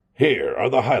Here are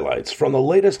the highlights from the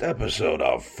latest episode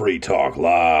of Free Talk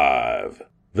Live.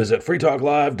 Visit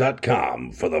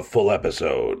freetalklive.com for the full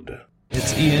episode.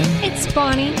 It's Ian. It's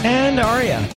Bonnie. And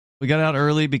Aria. We got out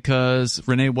early because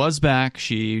Renee was back.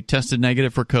 She tested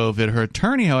negative for COVID. Her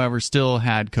attorney, however, still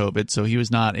had COVID, so he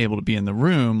was not able to be in the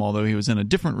room, although he was in a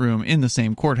different room in the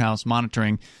same courthouse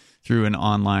monitoring through an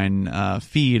online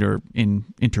feed or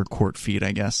inter-court feed,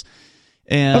 I guess.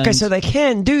 And okay, so they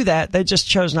can do that. They just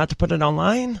chose not to put it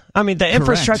online? I mean, the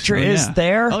infrastructure is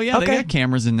there. Oh, yeah, okay. They got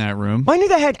cameras in that room. Well, I knew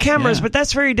they had cameras, Yeah. but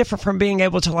that's very different from being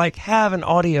able to, like, have an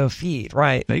audio feed,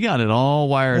 right? They got it all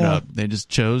wired Yeah. up. They just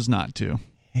chose not to.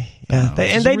 Yeah, Which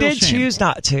they is a real did shame. choose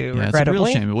not to, Yeah, it's a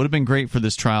regrettably. real shame. It would have been great for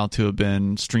this trial to have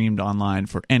been streamed online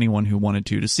for anyone who wanted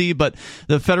to see, but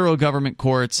the federal government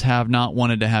courts have not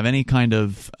wanted to have any kind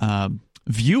of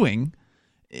viewing,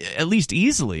 at least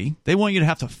easily. They want you to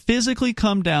have to physically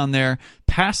come down there,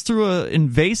 pass through an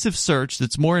invasive search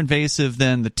that's more invasive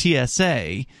than the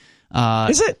TSA.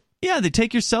 Is it? Yeah, they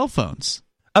take your cell phones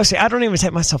Oh, see, I don't even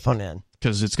take my cell phone in.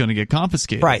 because it's going to get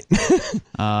confiscated. Right.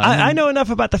 I know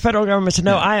enough about the federal government to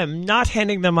know I am not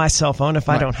handing them my cell phone if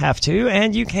I don't have to,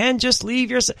 and you can just leave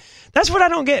your... That's what I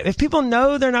don't get. If people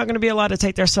know they're not going to be allowed to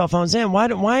take their cell phones in,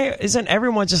 why isn't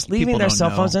everyone just leaving People their don't cell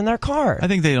know. phones in their car? I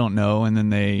think they don't know, and then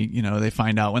they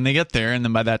find out when they get there, and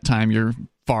then by that time you're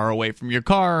far away from your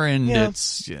car, and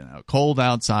it's cold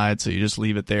outside, so you just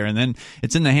leave it there, and then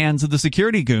it's in the hands of the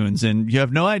security goons, and you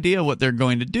have no idea what they're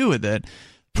going to do with it.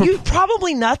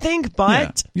 Probably nothing,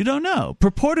 but... You don't know.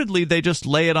 Purportedly, they just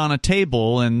lay it on a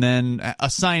table and then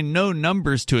assign no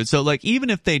numbers to it. So, like, even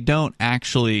if they don't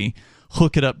actually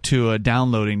hook it up to a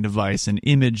downloading device and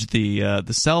image the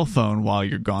cell phone while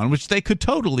you're gone, which they could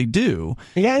totally do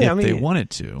if they wanted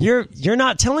to. You're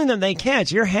not telling them they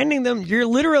can't. You're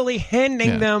literally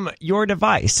handing them your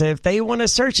device. If they want to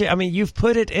search it, I mean, you've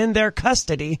put it in their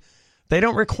custody. They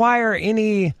don't require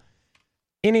any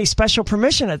special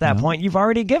permission at that point. You've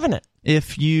already given it.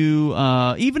 If you,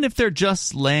 even if they're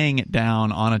just laying it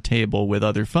down on a table with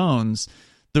other phones,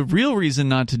 the real reason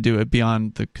not to do it,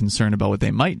 beyond the concern about what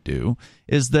they might do,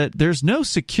 is that there's no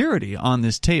security on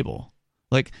this table.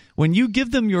 Like, when you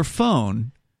give them your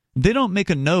phone, they don't make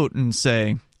a note and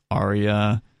say,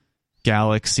 Aria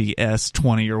Galaxy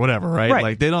S20 or whatever, right?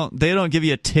 Like, they don't give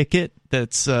you a ticket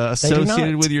that's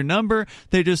associated with your number.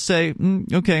 They just say,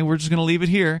 okay, we're just going to leave it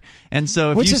here. And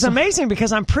so, Which is amazing,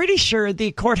 because I'm pretty sure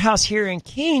the courthouse here in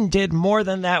Keene did more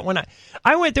than that. When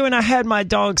I went through and I had my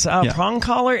dog's prong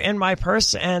collar in my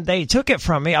purse, and they took it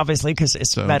from me, obviously, because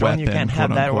it's metal and you can't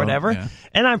have that or whatever. Yeah.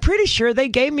 And I'm pretty sure they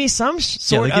gave me some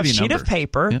sort of sheet of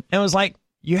paper and was like,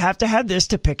 you have to have this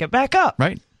to pick it back up.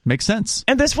 Right. Makes sense.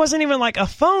 And this wasn't even like a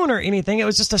phone or anything. It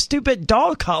was just a stupid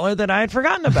dog collar that I had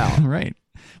forgotten about. Right.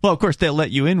 Well, of course, they'll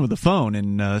let you in with a phone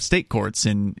in state courts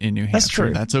in New Hampshire. That's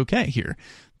true. That's okay here.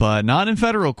 But not in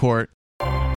federal court.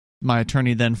 My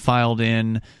attorney then filed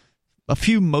in a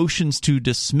few motions to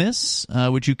dismiss,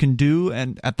 which you can do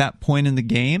and at that point in the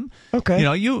game. Okay. You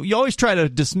know, you always try to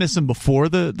dismiss them before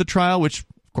the trial, which,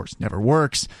 of course, never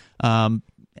works. And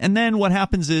then what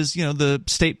happens is, the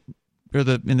state... or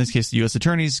in this case, the U.S.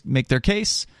 attorneys make their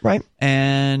case. Right.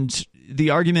 And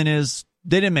the argument is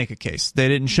they didn't make a case. They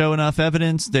didn't show enough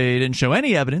evidence. They didn't show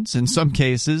any evidence in some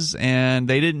cases. And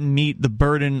they didn't meet the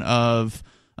burden of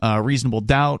reasonable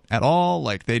doubt at all.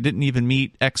 Like, they didn't even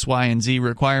meet X, Y, and Z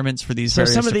requirements for these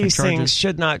various some of different these charges. things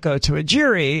should not go to a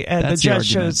jury, and That's the the judge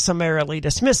should argument. summarily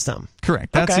dismiss them.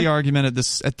 Correct. That's the argument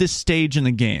at this stage in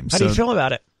the game. How do you feel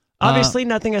about it? Obviously,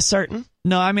 nothing is certain.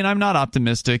 No, I mean, I'm not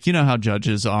optimistic. You know how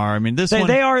judges are. I mean,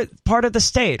 they are part of the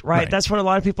state, right? That's what a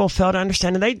lot of people fail to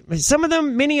understand.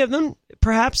 And many of them,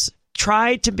 perhaps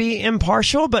tried to be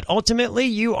impartial, but ultimately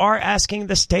you are asking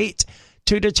the state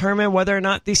to determine whether or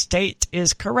not the state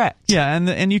is correct. Yeah,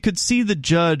 and you could see the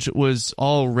judge was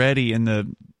already in the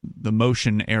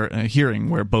motion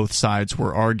hearing where both sides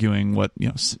were arguing what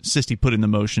Sisti put in the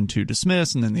motion to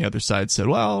dismiss, and then the other side said,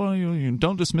 well, you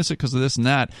don't dismiss it because of this and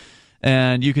that.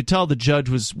 And you could tell the judge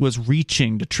was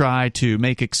reaching to try to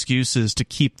make excuses to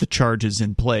keep the charges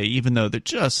in play, even though they're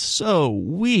just so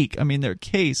weak. I mean, their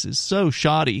case is so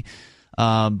shoddy.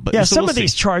 But some of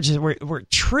these charges were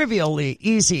trivially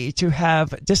easy to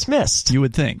have dismissed. You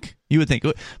would think.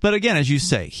 But again, as you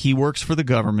say, he works for the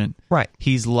government. Right.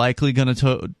 He's likely going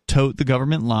to tote the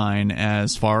government line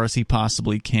as far as he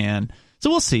possibly can. So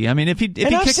we'll see. I mean, if he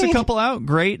kicks a couple out,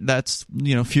 great. That's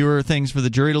fewer things for the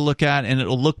jury to look at, and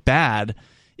it'll look bad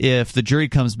if the jury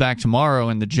comes back tomorrow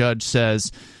and the judge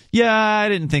says, "Yeah, I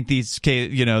didn't think this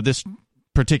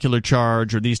particular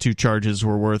charge or these 2 charges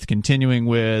were worth continuing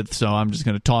with, so I'm just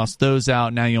going to toss those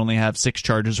out. Now you only have 6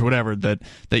 charges or whatever that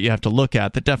you have to look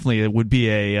at. That definitely would be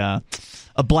a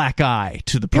black eye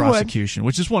to the prosecution,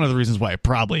 which is one of the reasons why it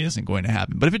probably isn't going to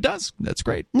happen. But if it does, that's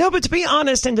great. No, but to be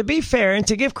honest and to be fair and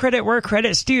to give credit where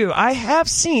credit's due, I have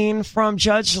seen from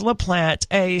Judge LaPlante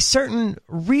a certain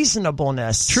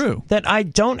reasonableness that I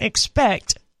don't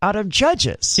expect out of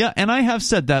judges. Yeah, and I have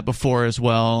said that before as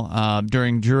well.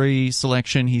 During jury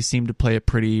selection, he seemed to play it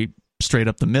pretty straight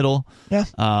up the middle. Yeah.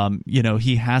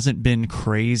 He hasn't been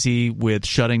crazy with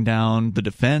shutting down the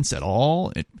defense at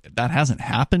all. That hasn't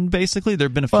happened, basically. There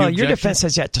have been a few objections. Your defense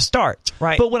has yet to start,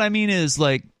 right? But what I mean is,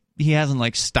 like, he hasn't,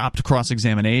 like, stopped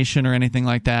cross-examination or anything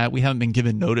like that. We haven't been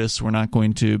given notice. We're not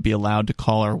going to be allowed to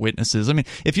call our witnesses. I mean,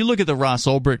 if you look at the Ross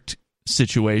Ulbricht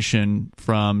situation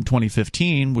from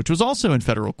 2015, which was also in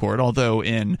federal court, although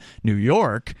in New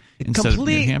York instead of New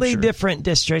Hampshire. Completely different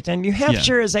district, and New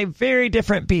Hampshire is a very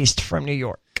different beast from New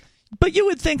York. But you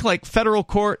would think, like, federal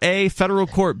court A, federal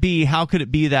court B, how could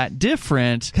it be that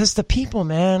different? Because the people,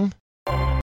 man.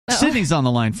 Sydney's on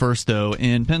the line first, though,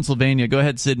 in Pennsylvania. Go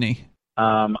ahead, Sydney.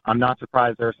 I'm not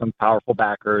surprised there are some powerful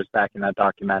backers backing that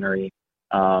documentary.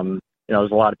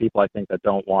 There's a lot of people, I think, that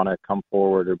don't want to come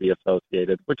forward or be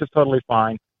associated, which is totally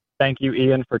fine. Thank you,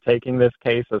 Ian, for taking this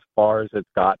case as far as it's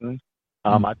gotten.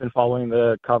 I've been following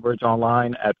the coverage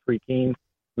online at Free Keene.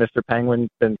 Mr. Penguin's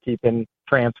been keeping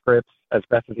transcripts as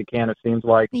best as he can, it seems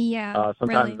like. Yeah,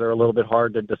 sometimes really. they're a little bit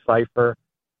hard to decipher,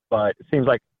 but it seems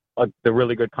like the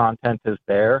really good content is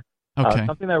there. Okay.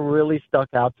 Something that really stuck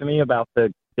out to me about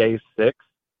the Day 6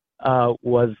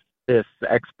 was this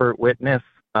expert witness.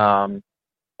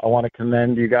 I want to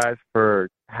commend you guys for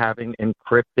having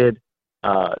encrypted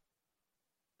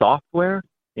software,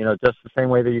 just the same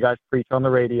way that you guys preach on the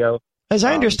radio. As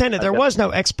I understand it, there was no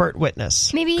expert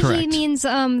witness. Maybe Correct. he means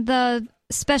the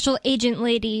special agent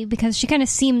lady, because she kind of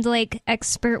seemed like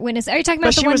expert witness. Are you talking about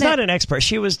but the she one was that... not an expert.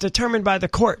 She was determined by the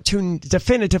court to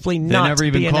definitively not never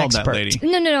even be an called expert. that lady.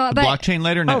 No. The But blockchain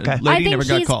lady I think never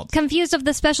got he's called. confused of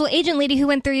the special agent lady who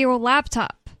went through your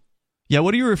laptop. Yeah,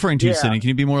 what are you referring to, Sydney? Can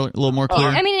you be a little more clear?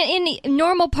 I mean, in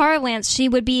normal parlance, she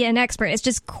would be an expert. It's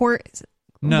just court.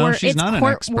 No, she's not an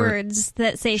court expert. words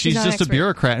that say she's not just an expert. a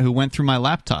bureaucrat who went through my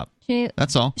laptop.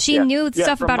 That's all. She knew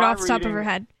stuff from about it my off the top of reading- her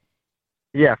head.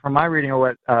 Yeah, from my reading of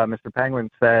what Mr. Penguin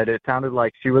said, it sounded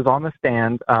like she was on the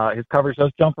stand. His coverage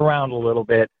does jump around a little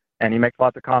bit, and he makes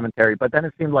lots of commentary. But then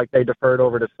it seemed like they deferred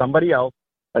over to somebody else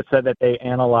that said that they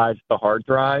analyzed the hard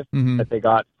drive that they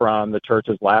got from the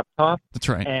church's laptop. That's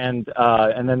right. And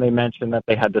then they mentioned that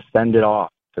they had to send it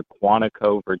off to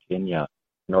Quantico, Virginia,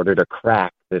 in order to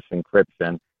crack this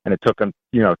encryption. And it took them,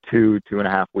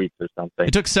 2.5 weeks or something.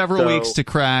 It took several weeks to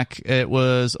crack. It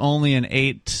was only an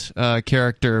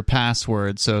 8-character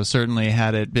password, so certainly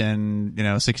had it been,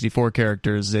 64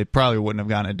 characters, they probably wouldn't have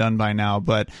gotten it done by now.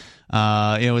 But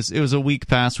it was a weak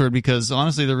password because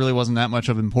honestly, there really wasn't that much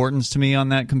of importance to me on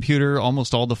that computer.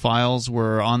 Almost all the files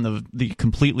were on the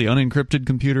completely unencrypted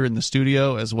computer in the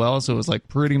studio as well, so it was like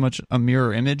pretty much a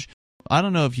mirror image. I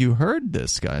don't know if you heard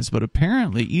this, guys, but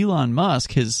apparently Elon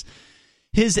Musk, His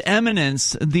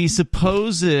Eminence, the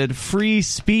supposed free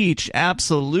speech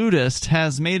absolutist,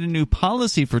 has made a new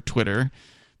policy for Twitter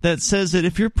that says that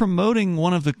if you're promoting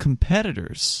one of the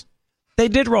competitors... They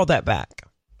did roll that back.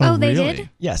 Oh, they really? did?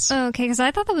 Yes. Oh, okay, because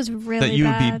I thought that was really that you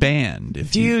bad. would be banned.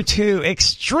 If Due to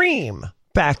extreme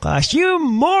backlash. You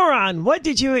moron! What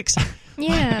did you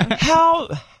Yeah. How...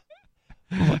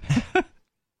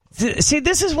 See,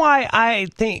 this is why I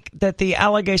think that the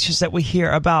allegations that we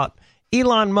hear about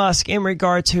Elon Musk in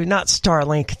regard to not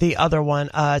Starlink, the other one,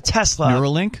 Tesla.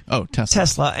 Neuralink? Oh,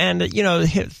 Tesla. And,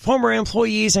 former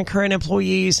employees and current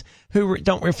employees who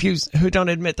don't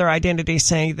admit their identity,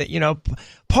 saying that,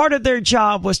 part of their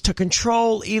job was to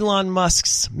control Elon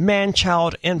Musk's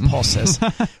man-child impulses.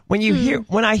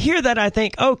 When I hear that, I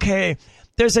think, okay,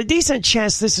 there's a decent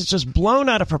chance this is just blown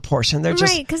out of proportion. They're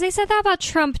just, right, because they said that about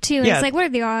Trump, too. And it's like, what are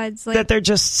the odds? That they're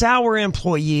just sour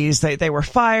employees. They were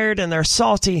fired and they're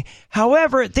salty.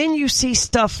 However, then you see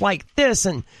stuff like this,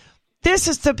 and this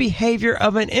is the behavior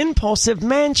of an impulsive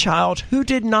man-child who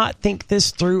did not think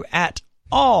this through at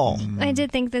all. I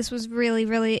did think this was really,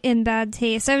 really in bad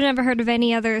taste. I've never heard of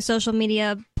any other social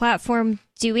media platform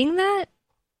doing that.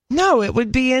 No, it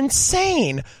would be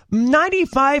insane.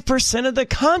 95% of the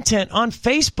content on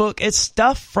Facebook is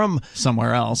stuff from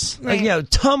somewhere else. Right.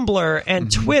 Tumblr and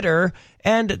Twitter,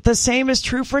 and the same is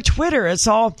true for Twitter. It's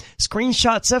all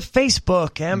screenshots of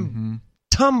Facebook and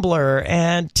Tumblr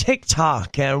and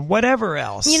TikTok and whatever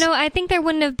else. You know, I think there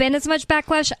wouldn't have been as much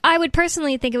backlash. I would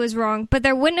personally think it was wrong, but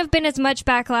there wouldn't have been as much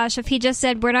backlash if he just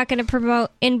said, we're not going to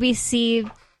promote NBC,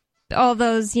 all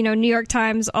those, you know, New York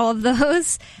Times, all of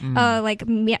those, like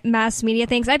mass media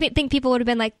things. I think people would have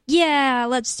been like, yeah,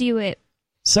 let's do it.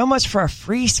 So much for a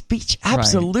free speech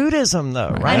absolutism, though,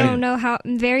 right? I don't know how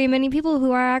very many people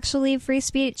who are actually free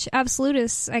speech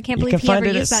absolutists. I can't believe he ever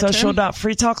used that term. You can find it at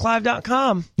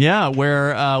social.freetalklive.com. Yeah,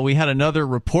 where we had another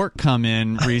report come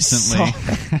in recently.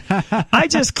 I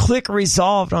just click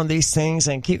resolved on these things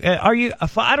and keep.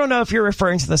 I don't know if you're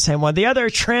referring to the same one. The other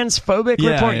transphobic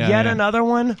report, another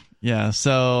one. Yeah,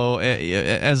 so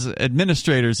as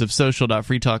administrators of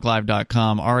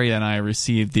social.freetalklive.com, Aria and I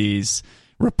received these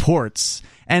reports,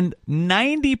 and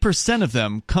 90% of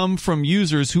them come from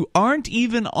users who aren't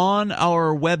even on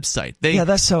our website.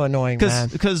 That's so annoying, man.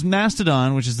 Because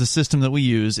Mastodon, which is the system that we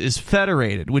use, is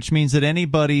federated, which means that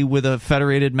anybody with a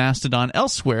federated Mastodon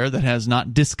elsewhere that has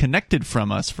not disconnected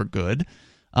from us for good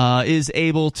is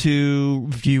able to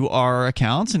view our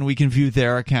accounts, and we can view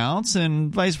their accounts,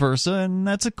 and vice versa, and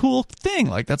that's a cool thing.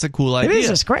 Like, that's a cool idea. It is.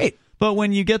 It's great. But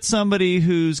when you get somebody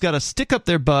who's got a stick up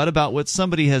their butt about what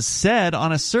somebody has said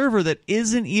on a server that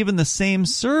isn't even the same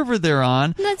server they're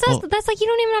on... That's like, you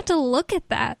don't even have to look at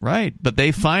that. Right, but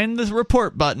they find the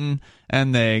report button,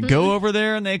 and they go over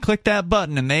there, and they click that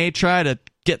button, and they try to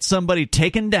get somebody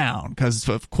taken down because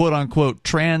of quote-unquote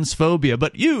transphobia.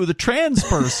 But you, the trans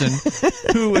person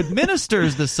who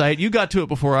administers the site, you got to it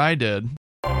before I did.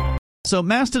 So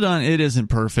Mastodon, it isn't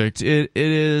perfect. It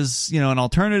is, an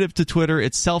alternative to Twitter.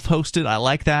 It's self-hosted. I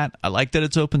like that. I like that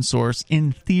it's open source.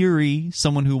 In theory,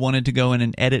 someone who wanted to go in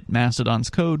and edit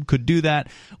Mastodon's code could do that.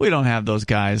 We don't have those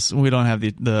guys. We don't have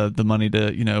the money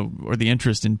to, or the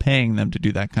interest in paying them to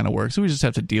do that kind of work. So we just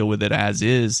have to deal with it as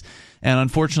is. And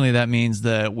unfortunately, that means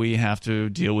that we have to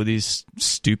deal with these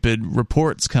stupid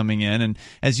reports coming in. And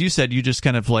as you said, you just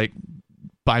kind of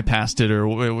bypassed it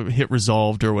or hit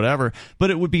resolved or whatever. But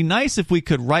it would be nice if we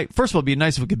could first of all, it'd be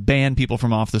nice if we could ban people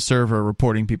from off the server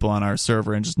reporting people on our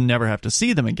server and just never have to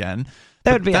see them again.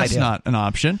 That would be That's ideal. Not an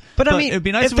option. But I mean, it'd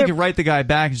be nice if we could write the guy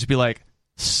back and just be like,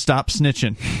 stop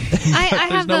snitching.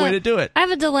 There's no way to do it. I have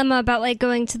a dilemma about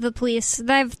going to the police that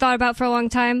I've thought about for a long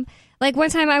time. Like one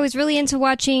time I was really into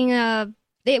watching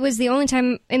it was the only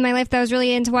time in my life that I was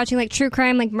really into watching true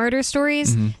crime, murder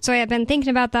stories. Mm-hmm. So I had been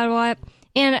thinking about that a lot.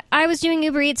 And I was doing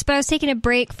Uber Eats, but I was taking a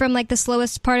break from the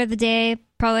slowest part of the day,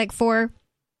 probably 4.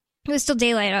 It was still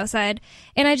daylight outside.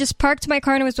 And I just parked my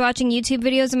car and was watching YouTube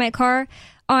videos in my car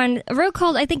on a road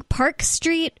called, I think, Park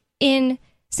Street in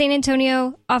San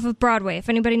Antonio off of Broadway, if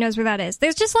anybody knows where that is.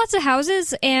 There's just lots of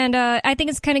houses, and I think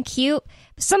it's kind of cute.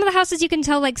 Some of the houses you can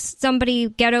tell somebody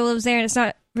ghetto lives there and it's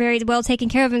not very well taken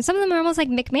care of, and some of them are almost like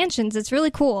McMansions. It's really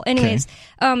cool. Anyways,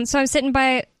 so I'm sitting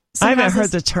by... I haven't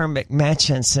heard the term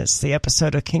McMansion since the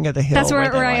episode of King of the Hill. That's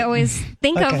where I always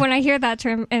think of when I hear that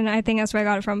term, and I think that's where I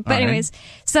got it from. But anyways,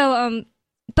 so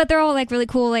but they're all really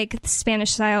cool,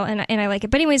 Spanish style, and I like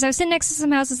it. But anyways, I was sitting next to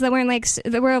some houses that weren't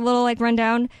that were a little run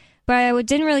down, but I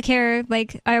didn't really care.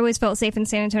 I always felt safe in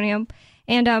San Antonio,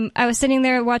 and I was sitting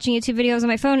there watching YouTube videos on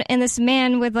my phone, and this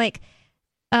man with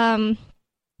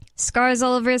scars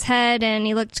all over his head, and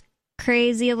he looked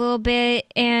crazy a little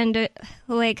bit, and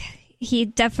he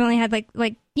definitely had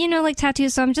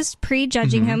tattoos, so I'm just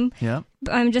prejudging him. Yeah.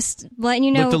 I'm just letting you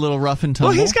know. Looked a little rough and tumble.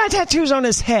 Well, he's got tattoos on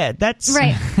his head. That's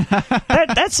right.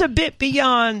 That's a bit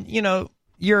beyond, your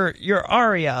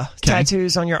Aria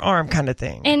tattoos on your arm kind of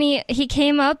thing. And he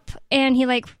came up and he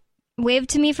waved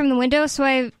to me from the window, so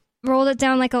I rolled it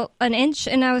down an inch,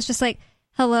 and I was just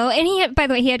hello. And by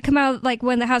the way, he had come out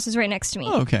when the house was right next to me.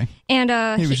 Oh, okay.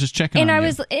 And he was just checking on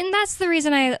you. And that's the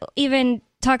reason I even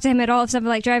talk to him at all if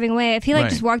something driving away. If he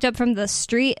just walked up from the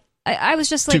street, I was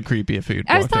just too creepy if he.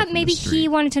 I thought maybe he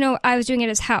wanted to know what I was doing at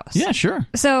his house. Yeah, sure.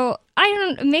 So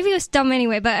I don't. Maybe it was dumb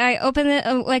anyway. But I opened it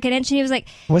an inch, and he was like,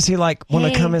 "Was he want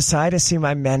to come inside and see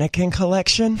my mannequin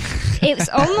collection?" It was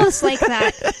almost like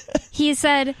that. He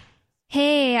said,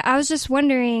 "Hey, I was just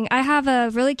wondering. I have a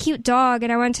really cute dog,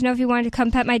 and I wanted to know if you wanted to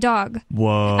come pet my dog."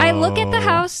 Whoa! I look at the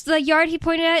house, the yard he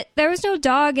pointed at. There was no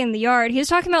dog in the yard. He was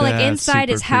talking about inside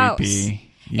his house. Creepy.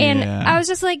 Yeah. And I was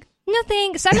just no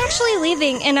thanks. I'm actually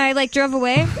leaving, and I drove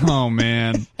away. Oh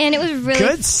man! And it was really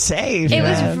good save. It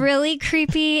was really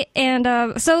creepy, and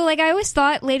so I always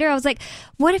thought later I was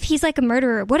what if he's like a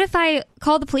murderer? What if I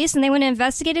called the police and they went and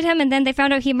investigated him and then they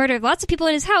found out he murdered lots of people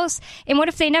in his house? And what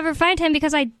if they never find him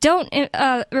because I don't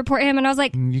report him? And I was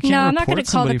like, no, I'm not going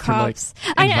to call the cops.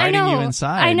 I know. You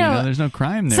inside. I know. There's no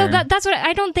crime there. So that's what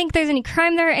I don't think there's any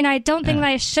crime there, and I don't think that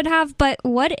I should have. But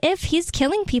what if he's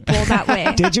killing people that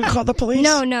way? Did you call the police?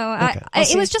 No. Okay.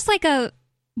 It was just like a,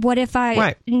 what if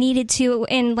I needed to,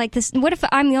 and like this, what if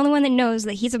I'm the only one that knows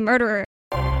that he's a murderer?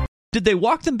 Did they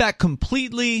walk them back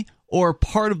completely or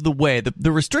part of the way?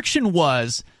 The restriction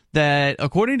was that,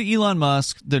 according to Elon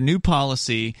Musk, the new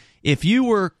policy, if you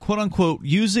were, quote-unquote,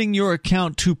 using your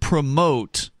account to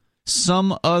promote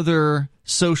some other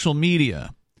social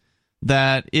media,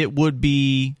 that it would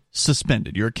be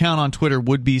suspended. Your account on Twitter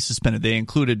would be suspended. They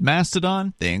included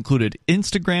Mastodon, they included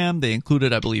Instagram, they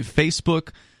included, I believe,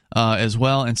 Facebook as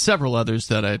well, and several others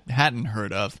that I hadn't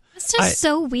heard of. It's just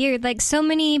so weird. Like, so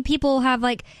many people have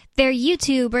like their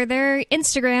YouTube or their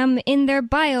Instagram in their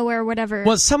bio or whatever.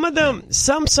 Well,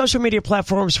 some social media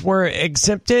platforms were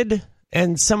exempted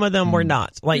and some of them were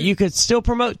not. Like, you could still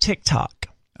promote TikTok.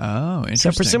 Oh,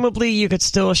 interesting. So presumably you could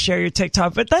still share your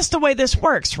TikTok, but that's the way this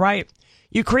works, right?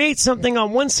 You create something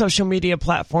on one social media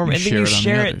platform and then you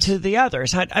share it to the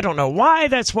others. I don't know why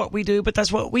that's what we do, but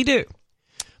that's what we do.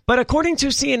 But according to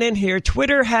CNN here,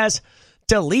 Twitter has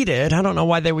deleted, I don't know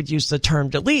why they would use the term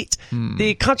delete,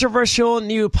 the controversial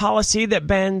new policy that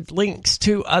banned links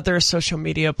to other social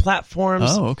media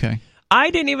platforms. Oh, okay. I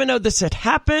didn't even know this had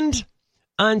happened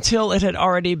until it had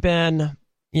already been,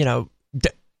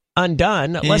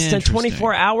 undone. Less than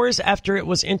 24 hours after it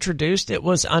was introduced, it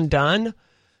was undone.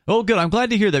 Oh, good. I'm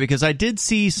glad to hear that, because I did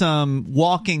see some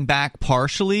walking back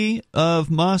partially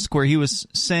of Musk where he was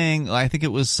saying, I think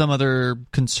it was some other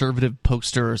conservative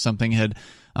poster or something had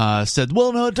said,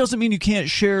 well, no, it doesn't mean you can't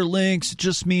share links. It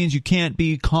just means you can't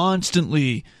be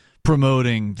constantly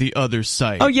promoting the other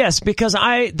site. Oh, yes, because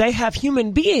they have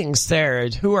human beings there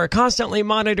who are constantly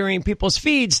monitoring people's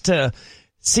feeds to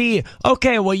see,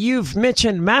 okay, well, you've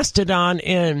mentioned Mastodon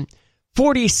in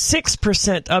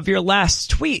 46% of your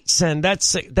last tweets, and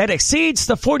that exceeds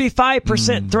the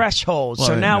 45% threshold. Well,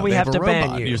 so now we have to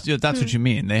ban you. That's what you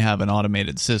mean. They have an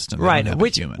automated system, right?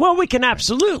 Well, we can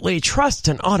absolutely trust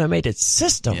an automated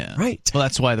system, right? Well,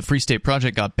 that's why the Free State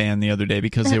Project got banned the other day,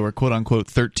 because they were quote unquote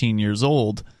 13 years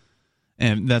old,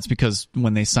 and that's because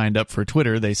when they signed up for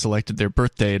Twitter, they selected their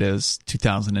birth date as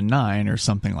 2009 or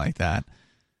something like that.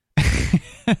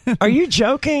 Are you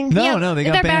joking? No, they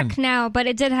got they're banned. back now, but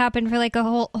it did happen for like a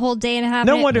whole day and a half.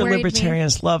 No wonder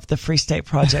libertarians love the Free State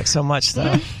Project so much,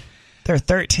 though. They're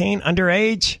 13,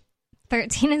 underage.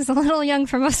 13 is a little young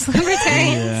for most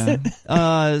libertarians.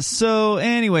 So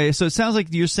it sounds like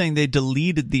you're saying they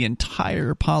deleted the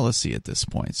entire policy at this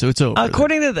point. So it's over.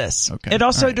 According to this. Okay. It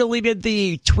also deleted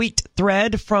the tweet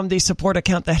thread from the support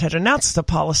account that had announced the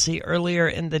policy earlier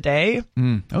in the day.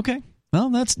 Okay. Well,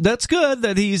 that's good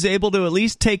that he's able to at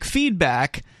least take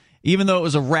feedback. Even though it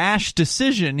was a rash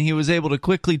decision, he was able to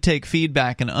quickly take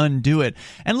feedback and undo it.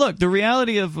 And look, the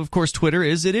reality of course, Twitter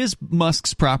is it is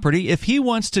Musk's property. If he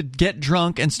wants to get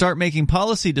drunk and start making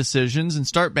policy decisions and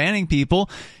start banning people,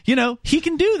 he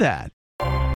can do that.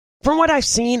 From what I've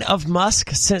seen of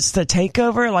Musk since the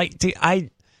takeover,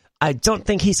 I don't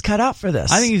think he's cut out for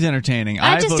this. I think he's entertaining.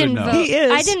 I just voted didn't no. vote. He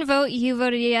is. I didn't vote. You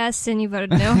voted yes, and you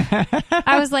voted no.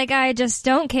 I was like, I just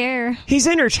don't care. He's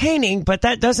entertaining, but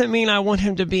that doesn't mean I want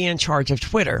him to be in charge of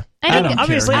Twitter. I don't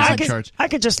Obviously, care. I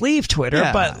could just leave Twitter,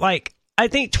 but I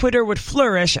think Twitter would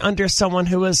flourish under someone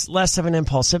who is less of an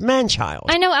impulsive man-child.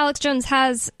 I know Alex Jones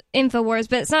has InfoWars,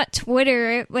 but it's not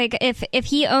Twitter. Like, if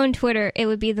he owned Twitter, it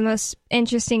would be the most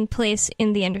interesting place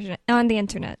on the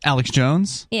internet. Alex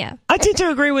Jones? Yeah. I tend to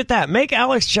agree with that. Make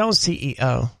Alex Jones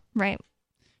CEO. Right.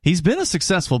 He's been a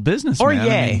successful businessman. Or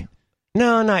Ye.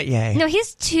 No, not Ye. No,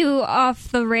 he's too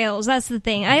off the rails. That's the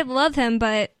thing. I love him,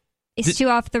 but it's too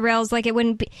off the rails. Like, it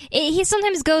wouldn't be. He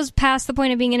sometimes goes past the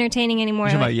point of being entertaining anymore.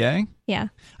 You're talking about Ye? Yeah.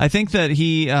 I think that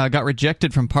he got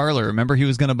rejected from Parler. Remember, he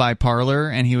was going to buy Parler,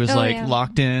 and he was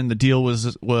locked in. The deal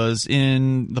was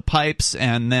in the pipes,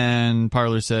 and then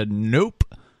Parler said nope.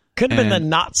 Could have been the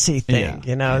Nazi thing,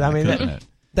 I mean,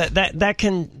 that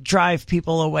can drive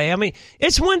people away. I mean,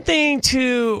 it's one thing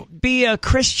to be a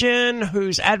Christian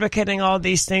who's advocating all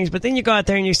these things, but then you go out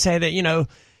there and you say that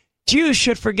Jews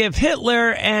should forgive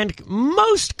Hitler, and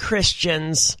most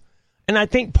Christians. And I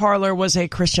think Parler was a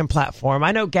Christian platform.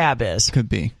 I know Gab is. Could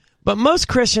be. But most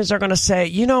Christians are going to say,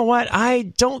 you know what?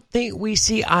 I don't think we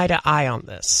see eye to eye on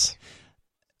this.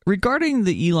 Regarding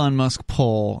the Elon Musk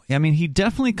poll, I mean, he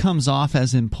definitely comes off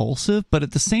as impulsive, but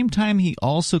at the same time, he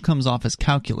also comes off as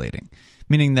calculating.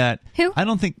 Meaning that... Who? I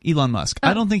don't think Elon Musk.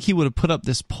 I don't think he would have put up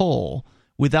this poll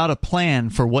without a plan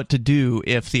for what to do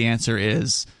if the answer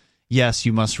is yes,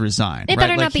 you must resign. It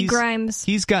better not be Grimes.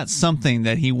 He's got something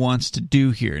that he wants to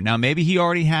do here. Now, maybe he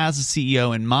already has a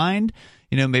CEO in mind.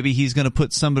 Maybe he's going to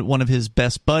put one of his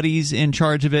best buddies in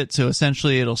charge of it. So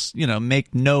essentially, it'll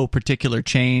make no particular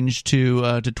change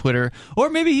to Twitter. Or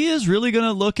maybe he is really going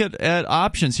to look at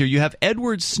options here. You have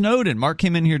Edward Snowden. Mark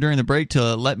came in here during the break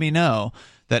to let me know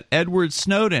that Edward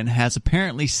Snowden has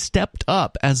apparently stepped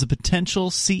up as a potential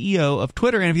CEO of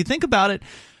Twitter. And if you think about it,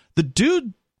 the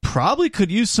dude probably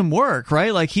could use some work,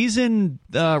 right? Like, he's in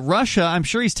Russia. I'm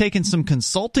sure he's taking some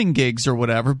consulting gigs or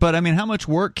whatever. But I mean, how much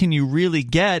work can you really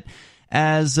get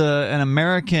as an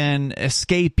American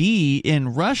escapee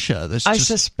in Russia that's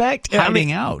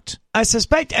hiding out? I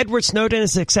suspect Edward Snowden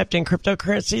is accepting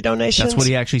cryptocurrency donations. That's what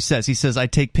he actually says. He says, I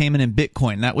take payment in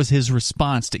Bitcoin. That was his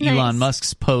response to Elon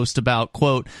Musk's post about,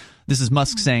 quote, this is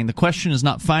Musk saying, the question is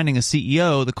not finding a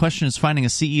CEO. The question is finding a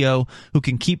CEO who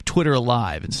can keep Twitter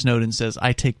alive. And Snowden says,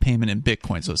 I take payment in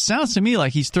Bitcoin. So it sounds to me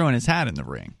like he's throwing his hat in the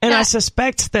ring. And I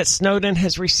suspect that Snowden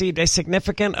has received a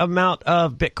significant amount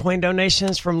of Bitcoin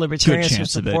donations from libertarians who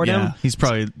support him. He's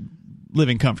probably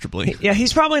living comfortably. Yeah,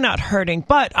 he's probably not hurting.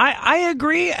 But I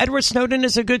agree, Edward Snowden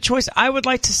is a good choice. I would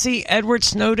like to see Edward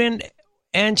Snowden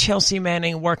and Chelsea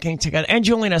Manning working together, and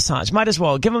Julian Assange. Might as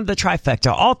well give them the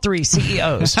trifecta, all three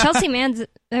CEOs. Chelsea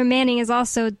Manning is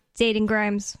also dating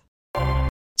Grimes.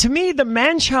 To me, the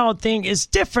man-child thing is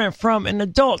different from an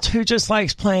adult who just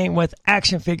likes playing with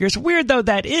action figures. Weird though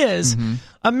that is,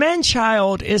 a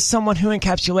man-child is someone who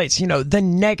encapsulates, the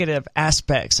negative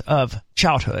aspects of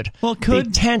childhood. Well, the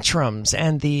tantrums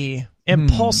and the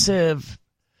impulsive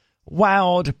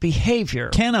wild behavior.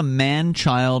 Can a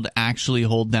man-child actually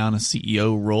hold down a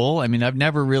CEO role? I mean, I've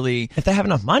never really... If they have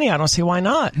enough money, I don't see why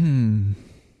not.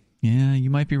 Yeah, you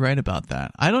might be right about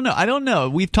that. I don't know.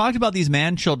 We've talked about these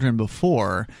man-children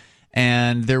before,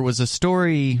 and there was a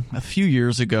story a few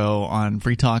years ago on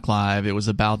Free Talk Live. It was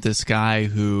about this guy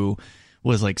who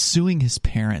was like suing his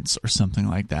parents or something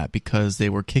like that because they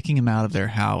were kicking him out of their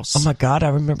house. Oh my God, I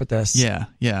remember this. Yeah.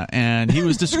 And he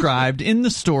was described in the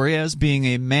story as being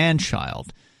a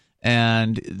man-child.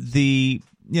 And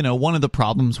one of the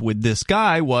problems with this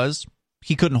guy was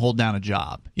he couldn't hold down a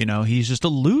job. He's just a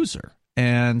loser.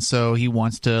 And so he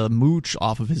wants to mooch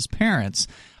off of his parents.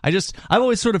 I've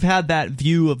always sort of had that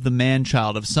view of the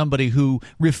man-child, of somebody who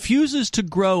refuses to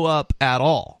grow up at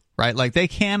all. Right? Like, they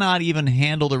cannot even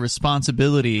handle the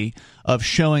responsibility of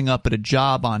showing up at a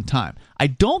job on time. I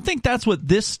don't think that's what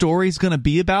this story is going to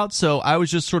be about, so I was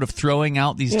just sort of throwing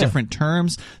out these different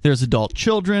terms. There's adult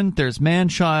children, there's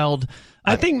man-child.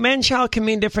 I think man-child can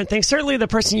mean different things. Certainly the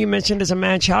person you mentioned is a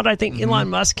man-child. I think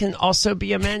Elon Musk can also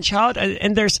be a man-child,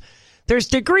 and there's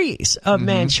degrees of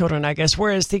man-children, I guess,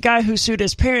 whereas the guy who sued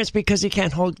his parents because he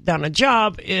can't hold down a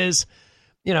job is...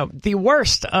 the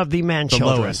worst of the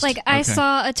man-children. Like, I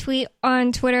saw a tweet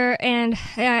on Twitter, and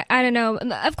I don't know.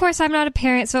 Of course, I'm not a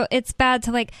parent, so it's bad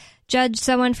to, judge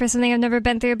someone for something I've never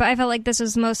been through, but I felt like this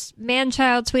was the most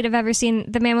man-child tweet I've ever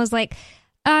seen. The man was like,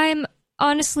 I'm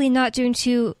honestly not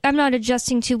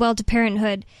adjusting too well to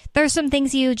parenthood. There are some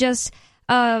things you just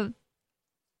don't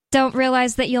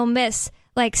realize that you'll miss,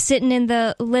 like sitting in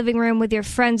the living room with your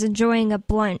friends enjoying a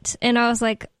blunt. And I was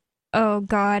like, oh,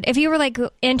 God. If you were,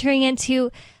 entering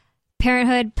into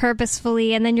parenthood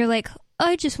purposefully, and then you're like,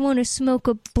 I just want to smoke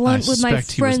a blunt with my friends alone. I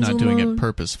suspect he was not doing it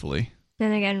purposefully.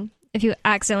 Then again, if you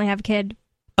accidentally have a kid.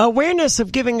 Awareness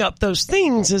of giving up those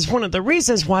things is one of the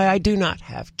reasons why I do not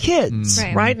have kids,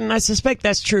 right? And I suspect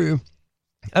that's true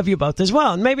of you both as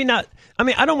well. And maybe not...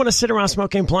 I don't want to sit around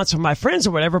smoking blunts with my friends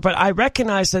or whatever, but I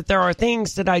recognize that there are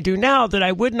things that I do now that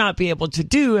I would not be able to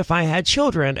do if I had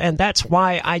children, and that's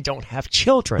why I don't have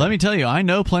children. Let me tell you, I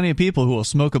know plenty of people who will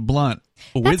smoke a blunt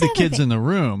with the kids in the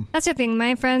room. That's the thing.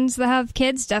 My friends that have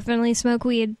kids definitely smoke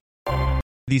weed.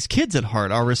 These kids at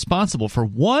heart are responsible for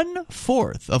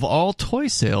 1/4 of all toy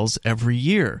sales every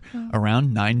year,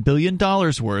 around $9 billion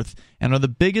worth, and are the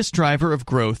biggest driver of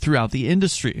growth throughout the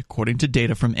industry, according to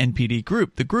data from NPD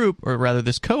Group. The group, or rather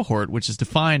this cohort, which is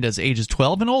defined as ages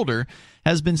 12 and older,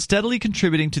 has been steadily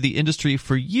contributing to the industry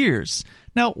for years.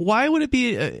 Now, why would it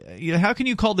be, how can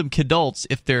you call them kidults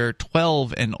if they're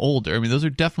 12 and older? I mean, those are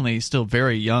definitely still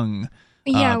very young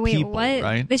people, what?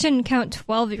 Right? They shouldn't count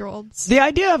 12-year-olds. The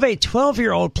idea of a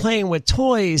 12-year-old playing with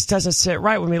toys doesn't sit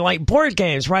right with me. Like board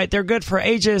games, right? They're good for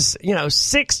ages,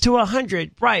 6 to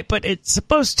 100, right? But it's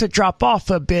supposed to drop off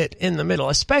a bit in the middle,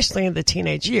 especially in the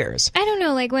teenage years. I don't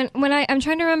know. Like when I'm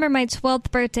trying to remember my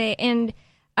 12th birthday, and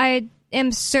I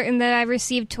am certain that I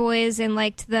received toys and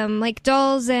liked them, like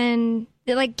dolls and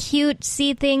like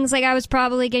cutesy things. Like I was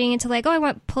probably getting into I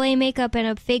want play makeup and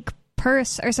a fake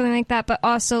purse or something like that, but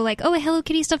also like, oh, a Hello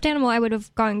Kitty stuffed animal, I would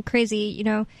have gone crazy, you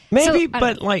know. Maybe,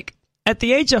 but like at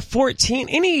the age of 14,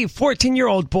 any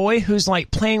 14-year-old boy who's like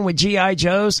playing with G.I.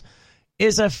 Joes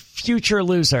is a future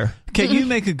loser. Okay, you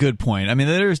make a good point. I mean,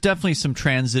 there's definitely some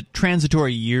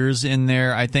transitory years in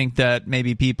there. I think that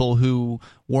maybe people who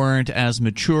weren't as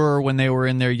mature when they were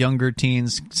in their younger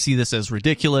teens see this as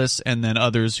ridiculous, and then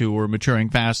others who were maturing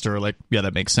faster are like, yeah,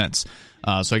 that makes sense.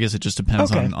 So I guess it just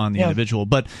depends on the individual.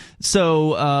 But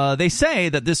so they say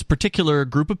that this particular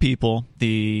group of people,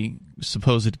 the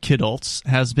supposed kidults,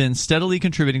 has been steadily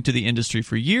contributing to the industry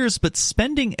for years, but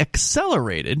spending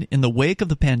accelerated in the wake of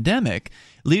the pandemic,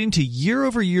 leading to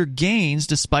year-over-year gains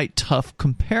despite tough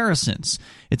comparisons.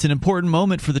 It's an important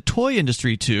moment for the toy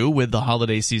industry, too, with the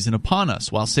holiday season upon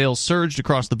us. While sales surged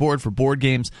across the board for board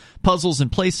games, puzzles,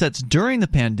 and playsets during the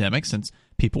pandemic, since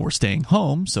people were staying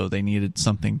home, so they needed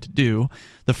something to do,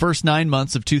 the first 9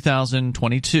 months of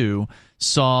 2022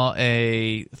 saw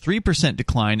a 3%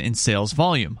 decline in sales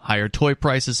volume. Higher toy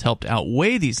prices helped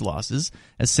outweigh these losses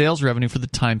as sales revenue for the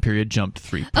time period jumped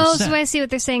 3%. Oh, so I see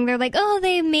what they're saying. They're like, oh,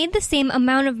 they made the same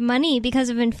amount of money because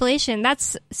of inflation.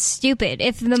 That's stupid.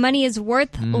 If the money is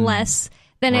worth less,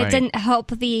 then it didn't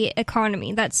help the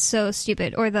economy. That's so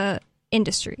stupid. Or the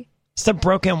industry. It's the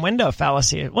broken window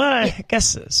fallacy. Well, I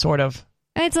guess sort of.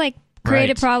 It's like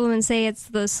create a problem and say it's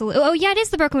the solution. Oh, yeah, it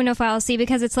is the broken window fallacy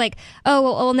because it's like, oh,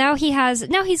 well, now he's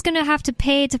going to have to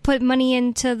pay to put money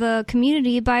into the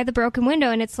community by the broken window.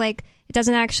 And it's like, it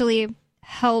doesn't actually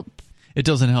help. It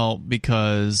doesn't help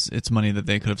because it's money that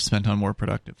they could have spent on more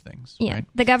productive things. Yeah. Right?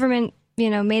 The government,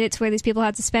 made it to where these people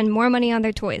had to spend more money on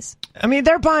their toys. I mean,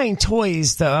 they're buying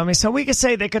toys, though. I mean, so we could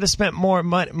say they could have spent more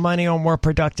money on more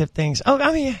productive things. Oh,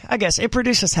 I mean, I guess it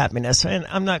produces happiness, and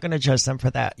I'm not going to judge them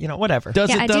for that. Whatever. Does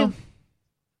it, though? I do.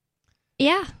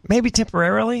 Yeah. Maybe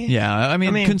temporarily. Yeah. I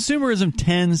mean, consumerism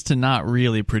tends to not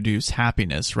really produce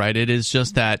happiness, right? It is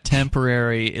just that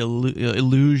temporary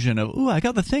illusion of, ooh, I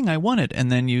got the thing I wanted.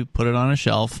 And then you put it on a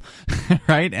shelf,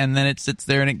 right? And then it sits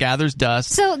there and it gathers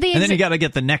dust. And then you got to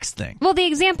get the next thing. Well, the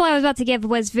example I was about to give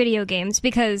was video games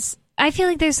because I feel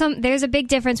like there's a big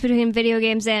difference between video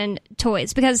games and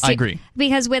toys. I agree.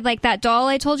 Because with like that doll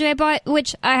I told you I bought,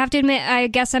 which I have to admit, I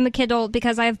guess I'm a kidult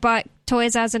because I've bought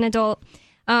toys as an adult.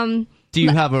 Do you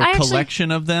have a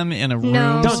collection of them in a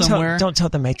room somewhere? Don't tell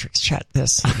the Matrix chat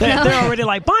this. They're already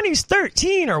like, Bonnie's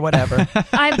 13 or whatever.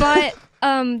 I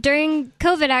bought, during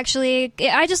COVID actually,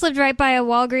 I just lived right by a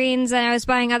Walgreens and I was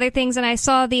buying other things and I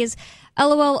saw these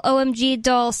LOL OMG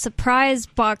doll surprise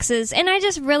boxes and I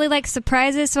just really like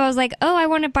surprises. So I was like, oh, I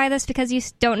want to buy this because you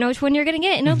don't know which one you're going to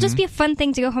get and it'll just be a fun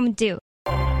thing to go home and do.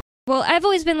 Well, I've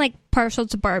always been like partial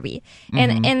to Barbie,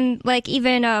 and like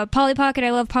even Polly Pocket. I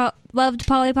loved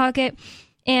Polly Pocket,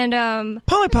 and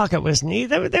Polly Pocket was neat.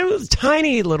 They were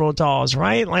tiny little dolls,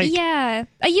 right? Like yeah,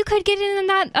 you could get in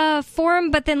that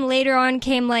form, but then later on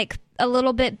came like a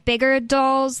little bit bigger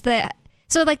dolls that.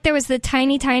 So like there was the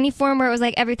tiny form where it was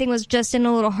like everything was just in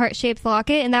a little heart-shaped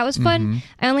locket, and that was fun.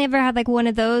 I only ever had like one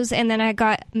of those, and then I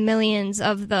got millions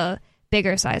of the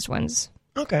bigger sized ones.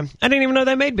 Okay. I didn't even know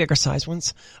they made bigger size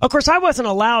ones. Of course, I wasn't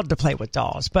allowed to play with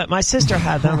dolls, but my sister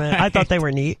had them, and I thought they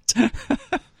were neat.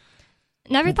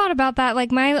 Never thought about that. Like,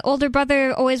 my older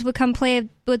brother always would come play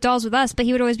with dolls with us, but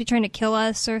he would always be trying to kill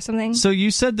us or something. So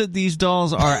you said that these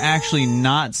dolls are actually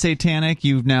not satanic.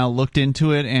 You've now looked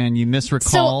into it, and you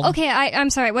misrecalled. So, okay, I'm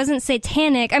sorry. It wasn't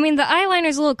satanic. I mean, the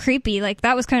eyeliner's a little creepy. Like,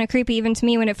 that was kind of creepy even to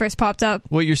me when it first popped up.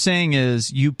 What you're saying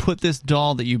is you put this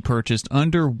doll that you purchased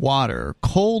under water,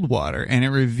 cold water, and it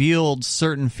revealed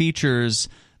certain features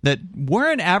that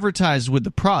weren't advertised with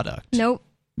the product. Nope.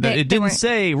 It didn't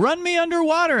say, run me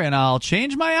underwater and I'll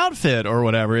change my outfit or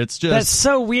whatever. It's just... That's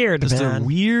so weird, just man. a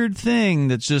weird thing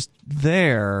that's just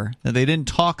there that they didn't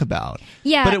talk about.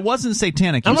 Yeah. But it wasn't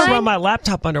satanic. I'm going to run my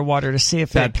laptop underwater to see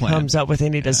if it comes up with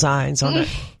any designs on it.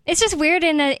 It's just weird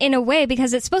in a way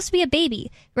because it's supposed to be a baby,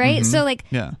 right? So, like...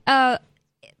 Yeah.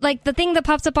 Like, the thing that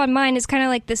pops up on mine is kind of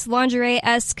like this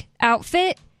lingerie-esque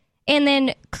outfit and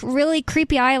then really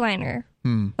creepy eyeliner.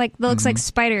 Like, that looks like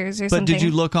spiders or something. But did you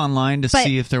look online to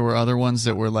see if there were other ones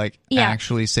that were, like,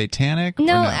 actually satanic?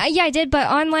 No, yeah, I did, but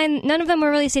online, none of them were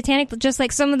really satanic. Just,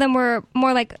 like, some of them were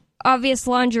more, like, obvious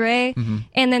lingerie,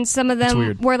 and then some of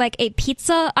them were, like, a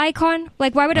pizza icon.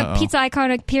 Like, why would a pizza icon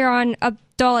appear on a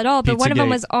doll at all? But one of them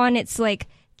was on its, like,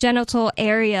 genital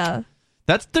area.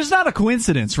 There's not a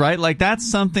coincidence, right? Like, that's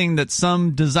something that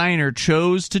some designer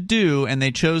chose to do, and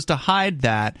they chose to hide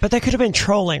that. But they could have been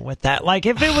trolling with that. Like,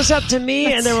 if it was up to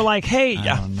me and they were like, hey,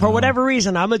 for whatever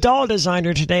reason, I'm a doll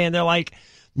designer today, and they're like,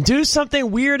 do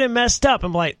something weird and messed up.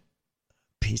 I'm like,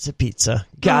 piece of pizza.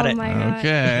 Got it. My God.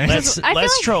 Okay.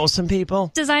 Let's troll some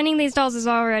people. Designing these dolls is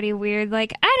already weird.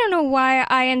 Like, I don't know why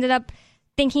I ended up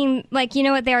thinking, like, you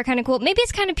know what, they are kind of cool. Maybe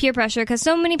it's kind of peer pressure because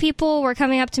so many people were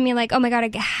coming up to me like, oh my God,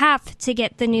 I have to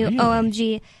get the new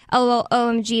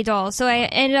OMG dolls. So I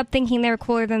ended up thinking they were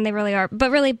cooler than they really are.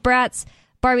 But really, Bratz,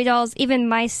 Barbie dolls, even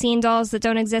my scene dolls that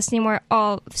don't exist anymore,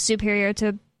 all superior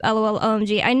to LOL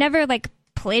OMG. I never, like,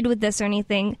 played with this or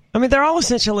anything. I mean, they're all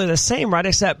essentially the same, right?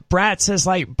 Except Bratz is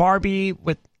like Barbie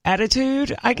with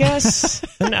attitude, I guess.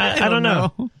 And I don't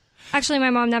know. Actually, my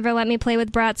mom never let me play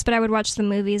with Bratz, but I would watch the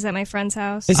movies at my friend's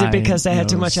house. Is it because they had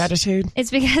too much attitude?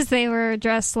 It's because they were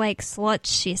dressed like sluts,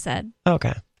 she said.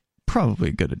 Okay.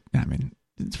 Probably good. I mean,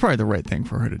 it's probably the right thing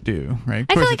for her to do, right?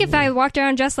 I feel like if I walked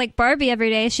around dressed like Barbie every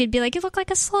day, she'd be like, you look like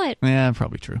a slut. Yeah,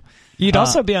 probably true. You'd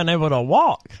also be unable to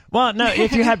walk. Well, no,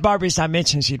 if you had Barbie's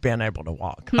dimensions, you'd be unable to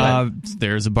walk.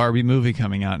 There's a Barbie movie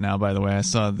coming out now, by the way. I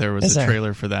saw there was a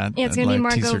trailer for that. Yeah, it's going to be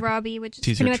Margot Robbie, which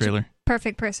is pretty much a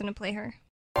perfect person to play her.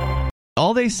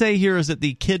 All they say here is that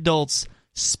the kidults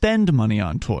spend money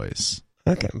on toys.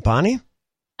 Okay, Bonnie?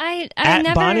 I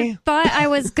never thought I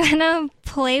was gonna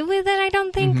play with it, I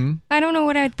don't think. Mm-hmm. I don't know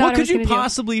what I thought I was gonna do. What could you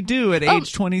possibly do at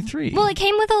age 23? Well, it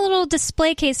came with a little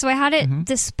display case, so I had it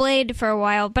displayed for a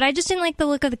while, but I just didn't like the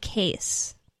look of the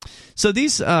case. So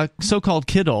these so-called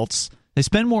kidults, they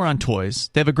spend more on toys.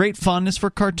 They have a great fondness for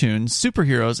cartoons,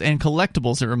 superheroes, and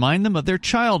collectibles that remind them of their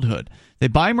childhood. They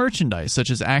buy merchandise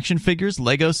such as action figures,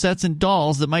 Lego sets, and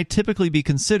dolls that might typically be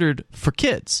considered for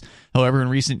kids. However, in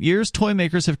recent years, toy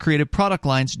makers have created product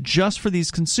lines just for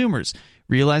these consumers,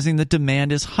 realizing that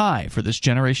demand is high for this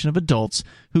generation of adults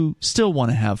who still want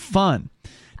to have fun.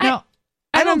 Now,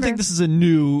 I don't think this is a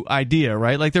new idea,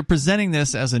 right? Like, they're presenting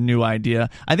this as a new idea.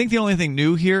 I think the only thing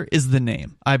new here is the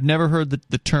name. I've never heard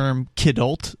the term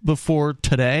kidult before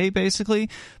today, basically,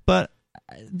 but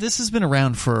this has been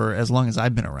around for as long as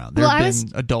I've been around. There have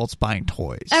been adults buying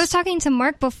toys. I was talking to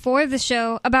Mark before the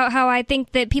show about how I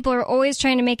think that people are always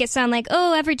trying to make it sound like,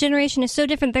 oh, every generation is so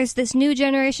different. There's this new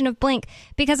generation of blank.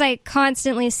 Because I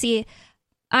constantly see,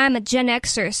 I'm a Gen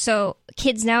Xer, so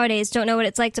kids nowadays don't know what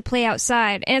it's like to play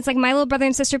outside. And it's like my little brother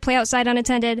and sister play outside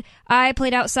unattended. I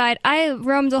played outside. I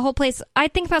roamed the whole place. I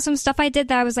think about some stuff I did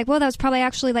that I was like, well, that was probably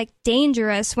actually like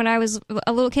dangerous when I was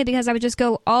a little kid because I would just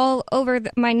go all over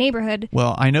my neighborhood.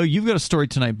 Well, I know you've got a story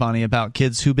tonight, Bonnie, about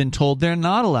kids who've been told they're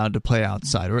not allowed to play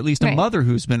outside, or at least a mother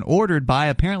who's been ordered by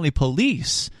apparently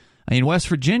police in West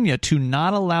Virginia to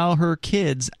not allow her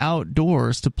kids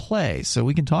outdoors to play. So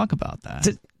we can talk about that.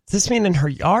 Does this mean in her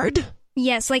yard?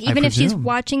 Yes, like even if she's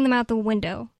watching them out the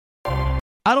window. I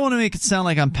don't want to make it sound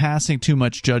like I'm passing too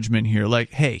much judgment here.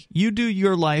 Like, hey, you do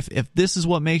your life. If this is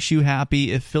what makes you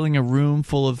happy, if filling a room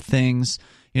full of things,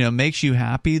 makes you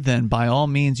happy, then by all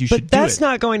means you should do it. But that's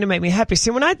not going to make me happy.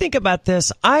 See, when I think about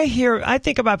this, I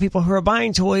think about people who are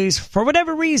buying toys for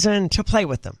whatever reason to play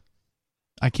with them.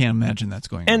 I can't imagine that's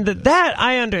going on. And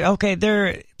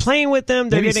they're playing with them,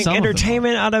 they're getting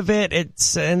entertainment out of it,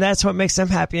 and that's what makes them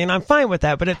happy, and I'm fine with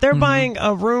that. But if they're buying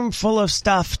a room full of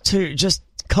stuff to just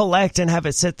collect and have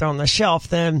it sit there on the shelf,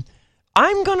 then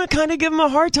I'm going to kind of give them a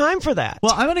hard time for that.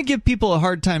 Well, I'm going to give people a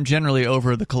hard time generally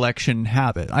over the collection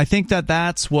habit. I think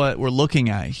that's what we're looking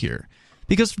at here.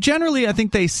 Because generally, I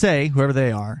think they say, whoever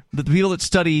they are, the people that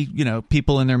study,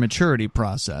 people in their maturity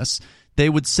process, they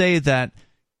would say that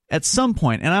at some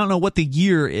point, and I don't know what the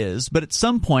year is, but at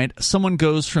some point, someone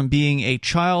goes from being a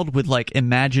child with, like,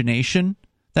 imagination.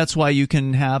 That's why you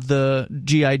can have the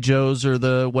G.I. Joes or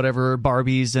the whatever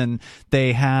Barbies, and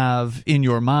they have in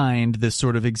your mind this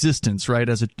sort of existence, right,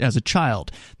 as a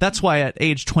child. That's why at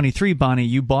age 23, Bonnie,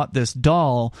 you bought this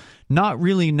doll not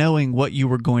really knowing what you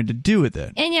were going to do with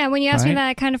it. And yeah, when you asked me that,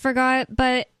 I kind of forgot,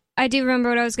 but I do remember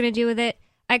what I was going to do with it.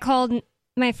 I called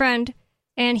my friend,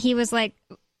 and he was like,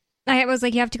 I was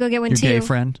like, you have to go get one too. Your gay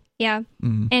friend? Yeah.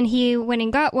 Mm-hmm. And he went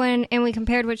and got one, and we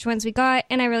compared which ones we got,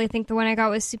 and I really think the one I got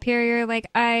was superior. Like,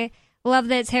 I love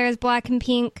that its hair is black and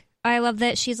pink. I love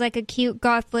that she's like a cute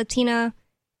goth Latina,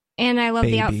 and I love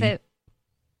the outfit.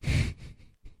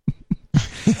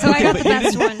 So I got the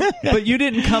best one. But you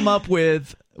didn't come up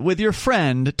with your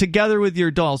friend, together with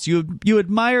your dolls, you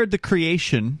admired the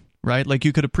creation, right? Like,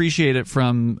 you could appreciate it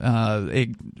from a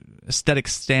aesthetic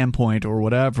standpoint or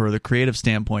whatever, the creative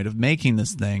standpoint of making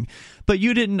this thing, but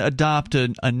you didn't adopt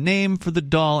a name for the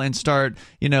doll and start,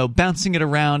 bouncing it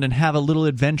around and have a little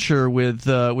adventure with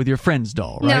your friend's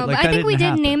doll, right? No, like, I think we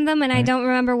did name them, and I don't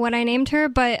remember what I named her,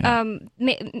 but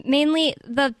mainly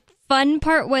the fun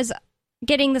part was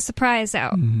getting the surprise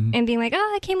out and being like,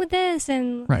 oh, I came with this.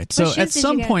 And right. So at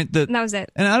some point, and that was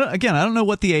it. And I don't know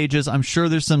what the age is. I'm sure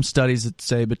there's some studies that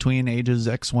say between ages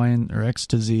X, Y, or X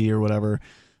to Z or whatever,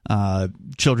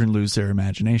 children lose their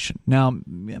imagination. Now,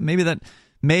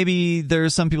 maybe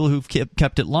there's some people who've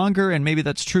kept it longer, and maybe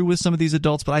that's true with some of these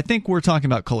adults, but I think we're talking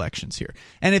about collections here.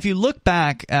 And if you look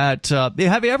back at, have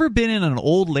you ever been in an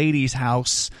old lady's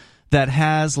house that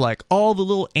has like all the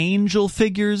little angel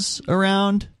figures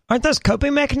around? Aren't those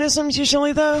coping mechanisms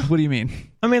usually, though? What do you mean?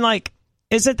 I mean, like,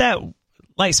 isn't that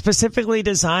like specifically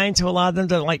designed to allow them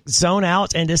to like zone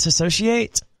out and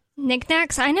disassociate?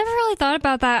 Knickknacks? I never really thought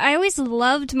about that. I always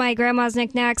loved my grandma's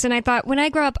knickknacks, and I thought when I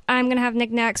grow up, I'm going to have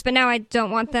knickknacks, but now I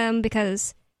don't want them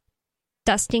because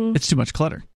dusting. It's too much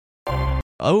clutter.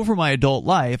 Over my adult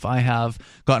life, I have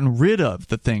gotten rid of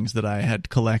the things that I had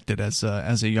collected as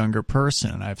a younger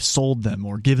person. I've sold them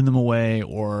or given them away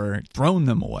or thrown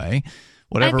them away.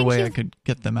 Whatever way I could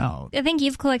get them out. I think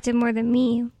you've collected more than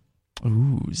me.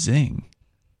 Ooh, zing.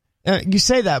 You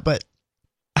say that, but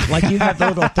like you have the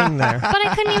little thing there. But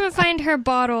I couldn't even find her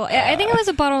bottle. I think it was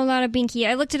a bottle, not a binky.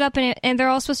 I looked it up, and they're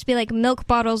all supposed to be like milk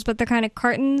bottles, but they're kind of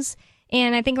cartons.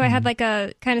 And I think I had like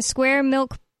a kind of square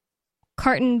milk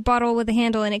carton bottle with a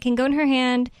handle, and it can go in her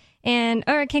hand,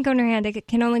 or it can't go in her hand. It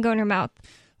can only go in her mouth.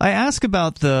 I ask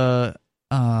about the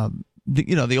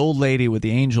old lady with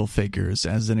the angel figures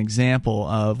as an example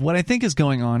of what I think is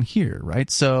going on here, right?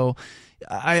 So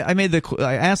I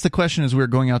asked the question as we were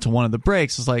going out to one of the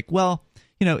breaks. It's like, well,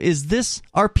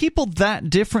 are people that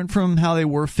different from how they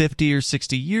were 50 or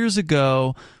 60 years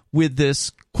ago with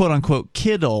this quote unquote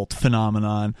kidult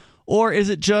phenomenon? Or is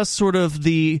it just sort of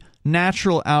the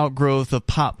natural outgrowth of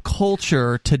pop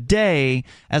culture today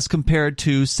as compared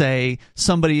to, say,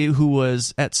 somebody who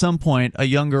was at some point a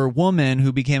younger woman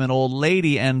who became an old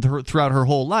lady, and throughout her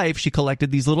whole life she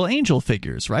collected these little angel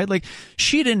figures, right? Like,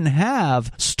 she didn't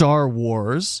have Star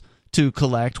Wars to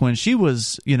collect when she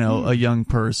was, a young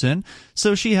person,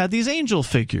 so she had these angel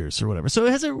figures or whatever. So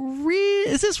is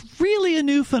this really a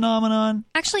new phenomenon?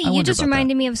 Actually, you just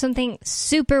reminded me of something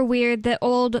super weird that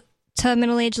old to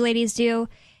middle-aged ladies do,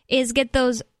 is get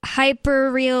those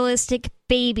hyper-realistic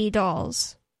baby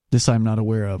dolls. This I'm not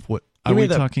aware of. What are we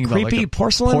talking about? Creepy like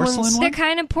porcelain ones? They're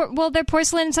kind of they're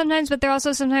porcelain sometimes, but they're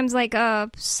also sometimes like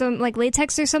some like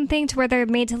latex or something, to where they're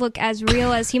made to look as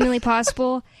real as humanly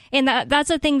possible. And that's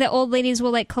a thing that old ladies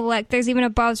will like collect. There's even a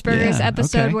Bob's Burgers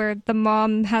episode where the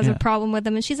mom has a problem with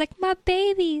them, and she's like, "My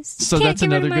babies." So that's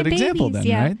another good example, then,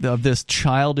 right? Of this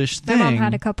childish thing. My mom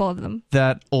had a couple of them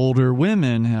that older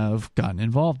women have gotten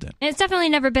involved in. And it's definitely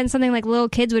never been something like little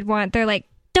kids would want. They're like,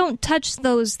 don't touch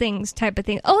those things type of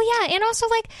thing. Oh, yeah, and also,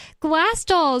 like, glass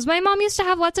dolls. My mom used to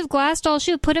have lots of glass dolls.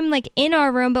 She would put them, like, in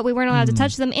our room, but we weren't allowed to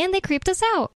touch them, and they creeped us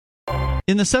out.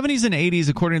 In the 70s and 80s,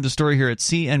 according to the story here at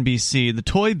CNBC, the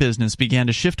toy business began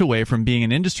to shift away from being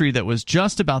an industry that was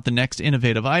just about the next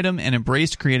innovative item and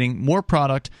embraced creating more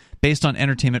product based on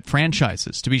entertainment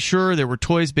franchises. To be sure, there were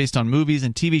toys based on movies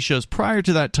and TV shows prior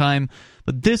to that time,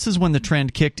 but this is when the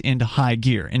trend kicked into high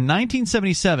gear. In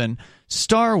 1977,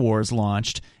 Star Wars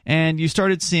launched, and you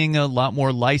started seeing a lot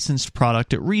more licensed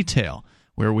product at retail,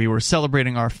 where we were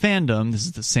celebrating our fandom. This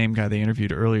is the same guy they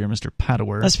interviewed earlier, Mr.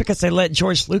 Padower. That's because they let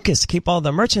George Lucas keep all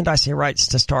the merchandising rights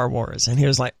to Star Wars, and he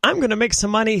was like, I'm going to make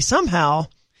some money somehow.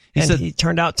 He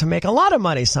turned out to make a lot of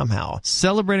money somehow.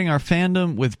 Celebrating our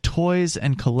fandom with toys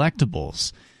and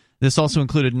collectibles. This also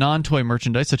included non-toy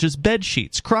merchandise such as bed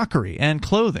sheets, crockery, and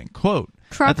clothing. Quote,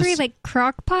 crockery like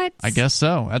crock pots? I guess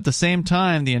so. At the same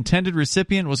time, the intended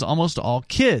recipient was almost all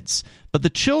kids. But the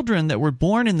children that were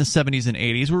born in the 70s and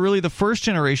 80s were really the first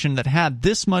generation that had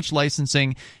this much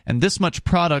licensing and this much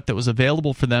product that was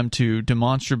available for them to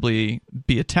demonstrably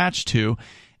be attached to.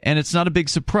 And it's not a big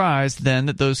surprise, then,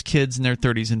 that those kids in their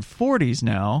 30s and 40s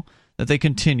now, that they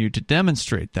continue to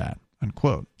demonstrate that,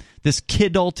 unquote. This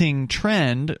kidulting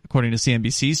trend, according to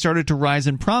CNBC, started to rise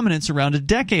in prominence around a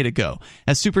decade ago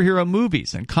as superhero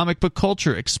movies and comic book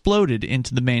culture exploded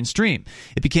into the mainstream.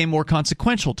 It became more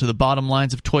consequential to the bottom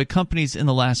lines of toy companies in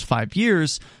the last 5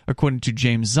 years, according to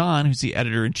James Zahn, who's the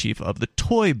editor-in-chief of the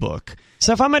Toy Book.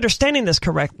 So if I'm understanding this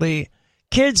correctly,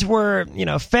 kids were,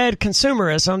 fed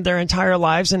consumerism their entire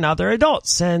lives, and now they're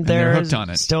adults, and they're hooked on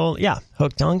it. Still,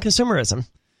 hooked on consumerism.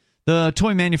 The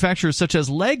toy manufacturers such as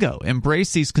Lego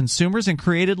embraced these consumers and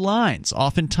created lines,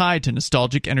 often tied to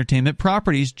nostalgic entertainment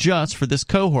properties just for this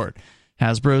cohort.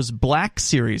 Hasbro's Black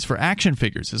Series for action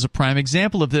figures is a prime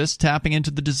example of this, tapping into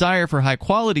the desire for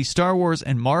high-quality Star Wars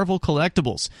and Marvel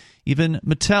collectibles. Even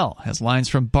Mattel has lines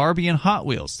from Barbie and Hot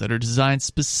Wheels that are designed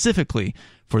specifically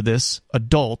for this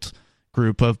adult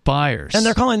group of buyers. And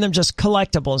they're calling them just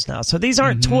collectibles now. So these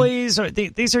aren't toys, or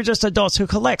these are just adults who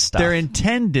collect stuff. They're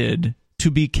intended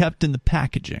to be kept in the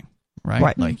packaging,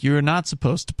 right? Like, you're not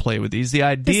supposed to play with these. The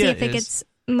idea to see if it gets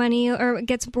money or it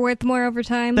gets worth more over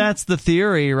time. That's the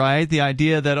theory, right? The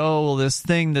idea that, this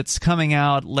thing that's coming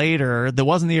out later that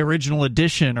wasn't the original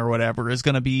edition or whatever is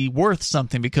going to be worth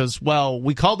something because,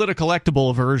 we called it a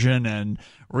collectible version and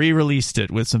re-released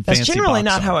it with some fancy That's generally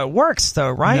box not how it works,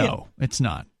 though, right? No, it's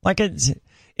not. Like,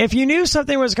 if you knew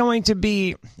something was going to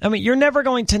be, you're never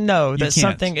going to know that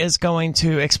something is going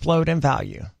to explode in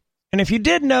value. And if you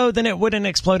did know, then it wouldn't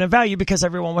explode in value because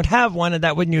everyone would have one and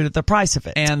that would neuter the price of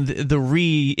it. And the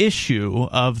reissue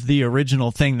of the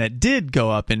original thing that did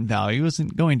go up in value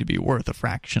isn't going to be worth a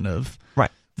fraction of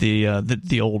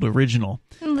the old original.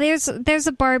 There's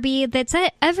a Barbie that's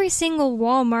at every single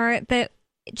Walmart that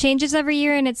changes every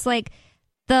year, and it's like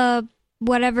the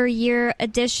whatever year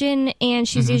edition, and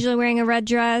she's usually wearing a red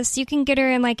dress. You can get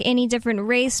her in like any different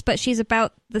race, but she's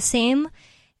about the same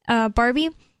Barbie.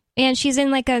 And she's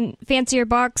in like a fancier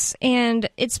box, and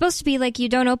it's supposed to be like you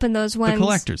don't open those ones. The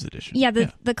collector's edition. Yeah,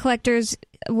 the collector's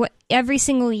every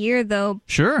single year though.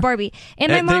 Sure. Barbie.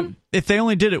 And my mom. If they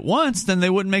only did it once, then they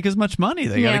wouldn't make as much money.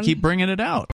 They got to keep bringing it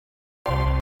out.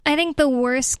 I think the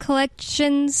worst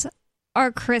collections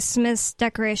are Christmas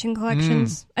decoration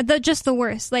collections. Just the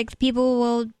worst. Like, people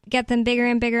will get them bigger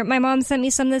and bigger. My mom sent me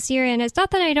some this year, and it's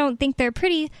not that I don't think they're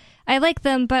pretty. I like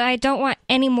them, but I don't want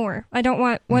any more. I don't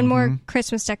want one more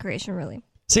Christmas decoration, really.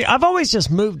 See, I've always just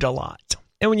moved a lot.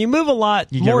 And when you move a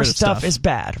lot, more stuff is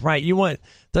bad, right? You want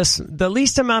the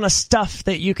least amount of stuff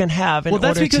that you can have in order to...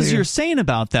 Well, that's because you're sane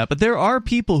about that, but there are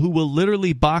people who will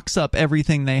literally box up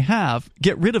everything they have,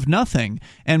 get rid of nothing,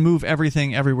 and move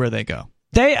everything everywhere they go.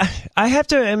 I have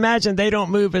to imagine they don't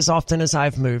move as often as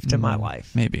I've moved in my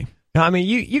life. Maybe.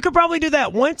 You could probably do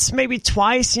that once, maybe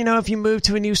twice, if you move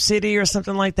to a new city or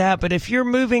something like that. But if you're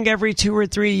moving every 2 or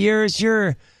 3 years,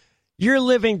 you're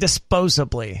living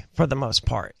disposably for the most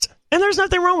part. And there's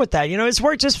nothing wrong with that. It's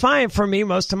worked just fine for me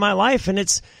most of my life, and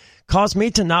it's caused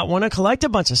me to not want to collect a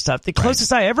bunch of stuff. The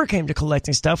closest I ever came to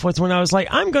collecting stuff was when I was like,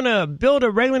 I'm going to build a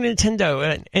regular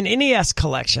Nintendo, an NES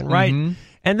collection, right?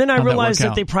 And then I realized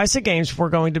that the price of games were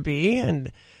going to be,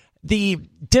 and the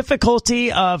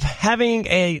difficulty of having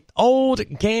a old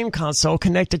game console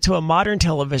connected to a modern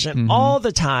television all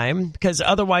the time, because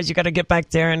otherwise you got to get back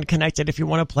there and connect it if you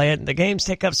want to play it, and the games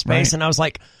take up space. And I was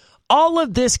like, all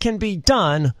of this can be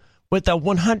done with a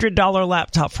 $100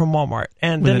 laptop from Walmart,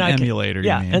 and with then an emulator.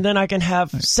 And then I can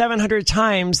have 700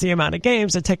 times the amount of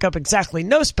games that take up exactly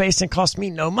no space and cost me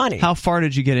no money. How far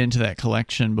did you get into that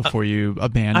collection before you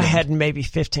abandoned? I had maybe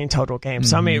 15 total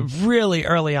games. So, really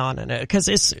early on in it, because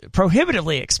it's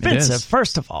prohibitively expensive,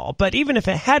 first of all. But even if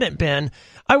it hadn't been,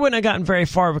 I wouldn't have gotten very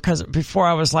far, because before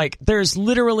I was like, there's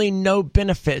literally no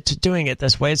benefit to doing it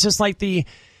this way. It's just like the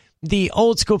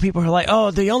old school people who are like,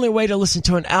 the only way to listen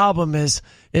to an album is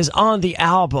on the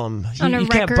album. You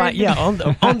can't buy,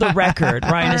 on the record,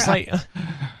 right? And it's like,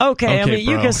 okay,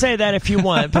 you can say that if you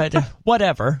want, but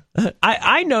whatever.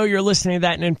 I know you're listening to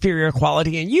that in inferior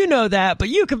quality, and you know that, but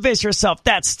you convince yourself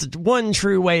that's the one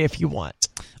true way if you want.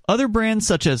 Other brands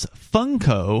such as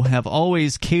Funko have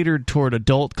always catered toward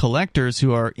adult collectors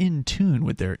who are in tune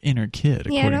with their inner kid.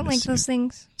 Yeah, I don't like those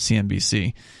things.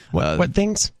 CNBC. What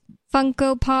things?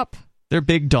 Funko Pop. They're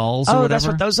big dolls or whatever. That's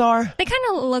what those are? They kind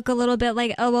of look a little bit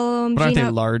like OMG. But aren't they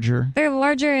larger? They're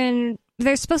larger, and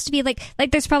they're supposed to be like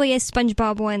there's probably a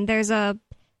SpongeBob one.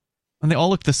 And they all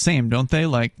look the same, don't they?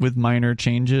 Like, with minor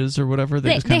changes or whatever?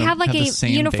 They have like a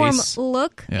uniform base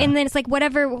look, and then it's like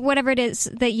whatever it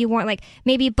is that you want. Like,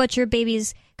 maybe Butcher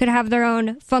Babies could have their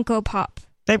own Funko Pop.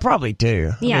 They probably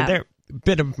do. Yeah. They're a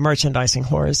bit of merchandising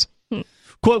whores.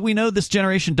 Quote, we know this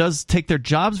generation does take their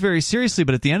jobs very seriously,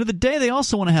 but at the end of the day, they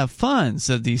also want to have fun,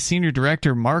 said the senior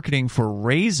director marketing for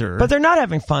Razer. But they're not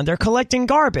having fun. They're collecting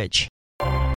garbage.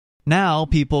 Now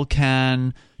people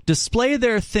can display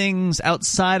their things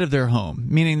outside of their home,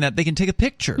 meaning that they can take a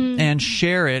picture and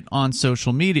share it on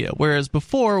social media. Whereas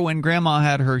before, when Grandma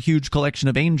had her huge collection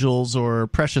of angels or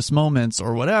precious moments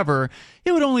or whatever,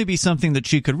 it would only be something that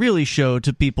she could really show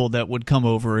to people that would come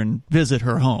over and visit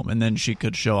her home, and then she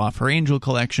could show off her angel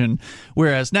collection.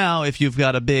 Whereas now, if you've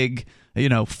got a big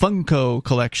Funko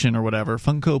collection or whatever,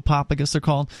 Funko Pop, I guess they're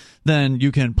called, then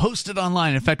you can post it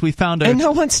online. In fact, we found and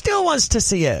no one still wants to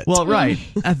see it. Well, right.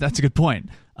 That's a good point.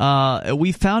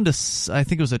 We found I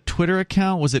think it was a Twitter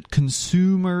account. Was it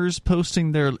consumers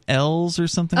posting their L's or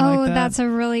something like that? Oh, that's a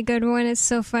really good one. It's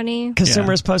so funny.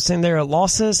 Consumers posting their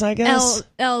losses, I guess.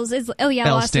 L's is L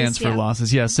losses, stands for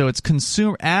losses. Yeah, so it's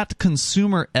consumer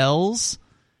L's.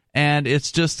 and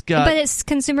it's just got. But it's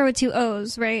consumer with 2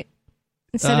 O's, right?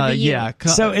 Instead of a U. Yeah.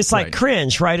 So it's like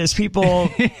cringe, right? As people,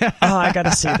 oh, I got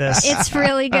to see this. It's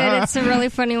really good. It's a really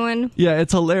funny one. Yeah,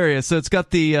 it's hilarious. So it's got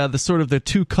the sort of the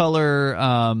 2-color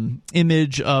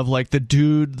image of like the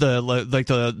dude, the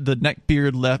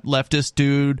neckbeard leftist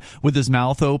dude with his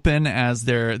mouth open as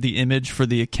the image for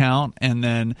the account, and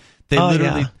then they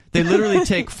literally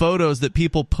take photos that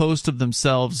people post of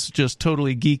themselves just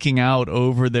totally geeking out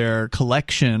over their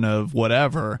collection of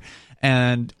whatever.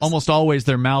 And almost always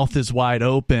their mouth is wide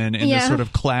open in this sort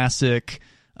of classic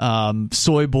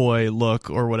soy boy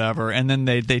look or whatever. And then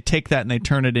they take that and they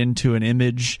turn it into an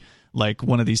image, like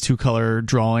one of these 2-color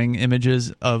drawing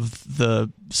images of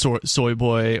the soy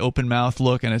boy open mouth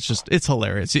look. And it's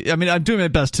hilarious. I mean, I'm doing my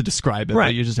best to describe it,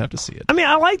 but you just have to see it. I mean,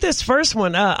 I like this first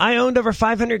one. I owned over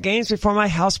 500 games before my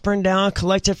house burned down,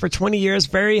 collected for 20 years.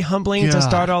 Very humbling to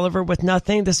start all over with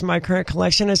nothing. This is my current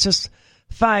collection. It's just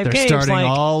 5 They're games. Starting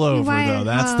all over, though.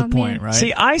 That's the point, right?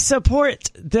 See, I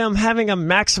support them having a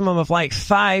maximum of like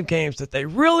 5 games that they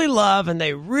really love and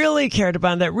they really cared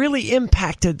about and that really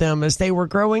impacted them as they were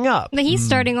growing up. But he's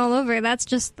starting all over. That's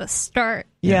just the start.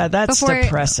 Yeah, that's Before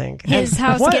depressing. His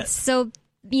house gets so,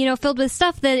 filled with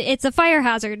stuff that it's a fire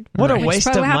hazard. What a waste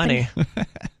of money.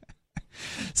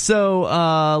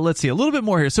 So let's see a little bit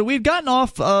more here. So we've gotten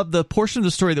off of the portion of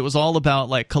the story that was all about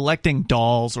like collecting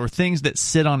dolls or things that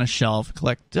sit on a shelf,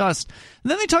 collect dust.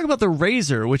 And then they talk about the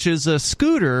Razor, which is a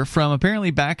scooter from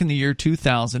apparently back in the year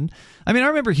 2000. I mean, I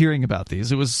remember hearing about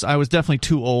these. I was definitely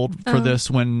too old for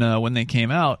this when they came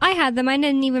out. I had them. I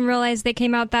didn't even realize they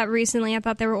came out that recently. I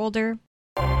thought they were older.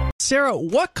 Sarah,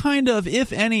 what kind of,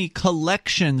 if any,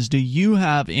 collections do you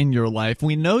have in your life?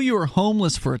 We know you were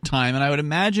homeless for a time, and I would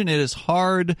imagine it is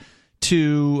hard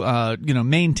to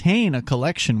maintain a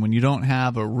collection when you don't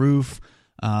have a roof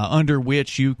under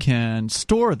which you can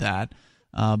store that.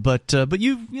 But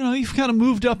you've kind of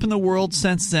moved up in the world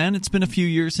since then. It's been a few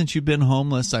years since you've been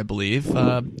homeless, I believe.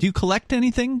 Do you collect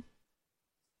anything?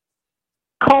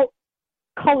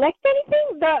 Collect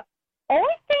anything? The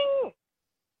only thing.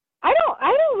 I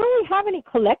don't really have any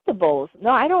collectibles. No,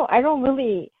 I don't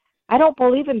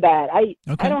believe in that. I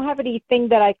don't have anything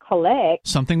that I collect.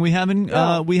 Something we have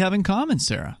in common,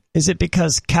 Sarah. Is it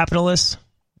because capitalists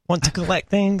want to collect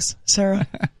things, Sarah?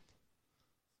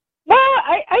 Well,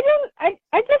 I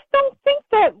just don't think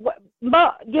that.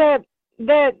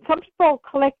 That some people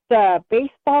collect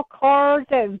baseball cards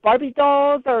and Barbie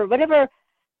dolls or whatever.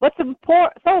 What's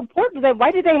so important? Then why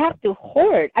do they have to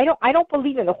hoard? I don't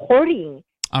believe in hoarding.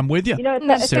 I'm with you.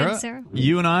 Sarah,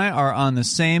 you and I are on the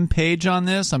same page on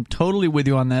this. I'm totally with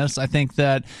you on this. I think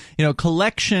that,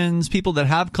 collections, people that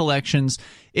have collections,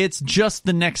 it's just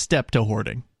the next step to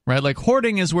hoarding, right? Like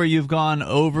hoarding is where you've gone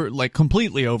over, like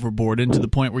completely overboard into the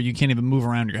point where you can't even move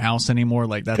around your house anymore.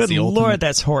 Like that's the ultimate. Lord,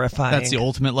 that's horrifying. That's the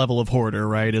ultimate level of hoarder,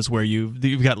 right? Is where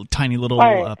you've got tiny little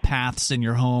paths in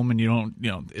your home, and you don't,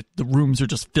 the rooms are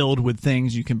just filled with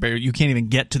things. You can't even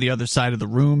get to the other side of the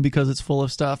room because it's full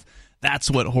of stuff.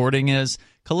 That's what hoarding is.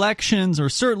 Collections are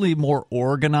certainly more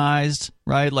organized,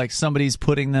 right? Like somebody's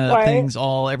putting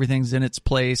everything's in its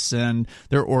place and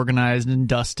they're organized and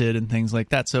dusted and things like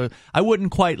that. So I wouldn't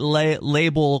quite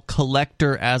label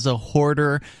collector as a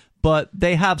hoarder, but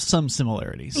they have some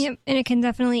similarities. Yep, and it can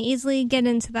definitely easily get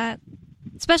into that,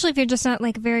 especially if you're just not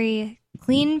like a very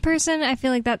clean person. I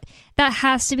feel like that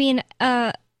has to be an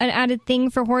added thing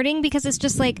for hoarding, because it's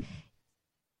just like,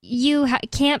 you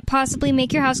can't possibly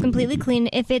make your house completely clean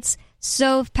if it's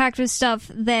so packed with stuff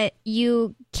that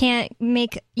you can't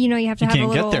make, you have to have a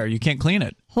little... You can't get there. You can't clean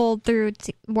it. Hold through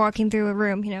walking through a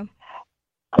room,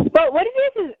 But what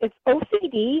it is it's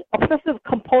OCD, obsessive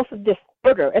compulsive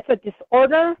disorder. It's a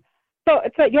disorder. So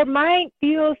it's your mind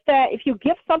feels that if you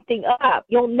give something up,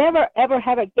 you'll never ever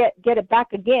have it get it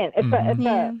back again.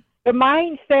 Your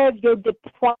mind says you're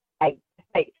deprived.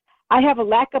 I have a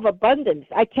lack of abundance.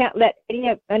 I can't let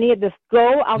any of this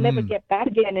go. I'll never get back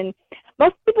again. And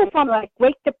most people from like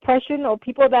Great Depression or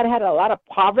people that had a lot of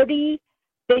poverty,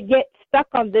 they get stuck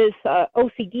on this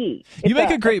OCD. You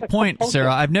make a great point,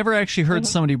 Sarah. I've never actually heard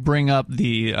somebody bring up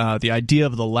the idea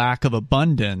of the lack of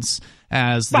abundance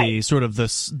as the sort of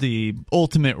the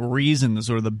ultimate reason, the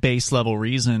sort of the base level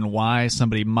reason why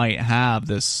somebody might have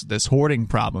this hoarding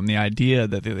problem. The idea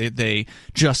that they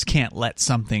just can't let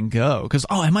something go because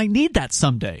I might need that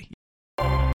someday.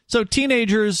 So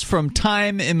teenagers from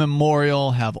time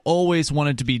immemorial have always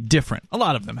wanted to be different. A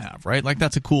lot of them have, right? Like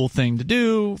that's a cool thing to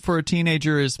do for a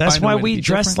teenager. That's why we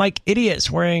dress like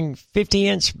idiots wearing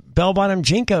 50-inch bell-bottom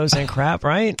Jinkos and crap,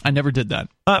 right? I never did that.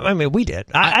 I mean, we did.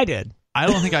 I did. I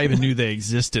don't think I even knew they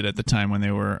existed at the time when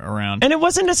they were around. And it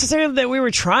wasn't necessarily that we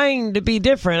were trying to be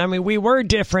different. I mean, we were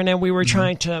different, and we were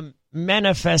trying to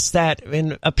manifest that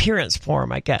in appearance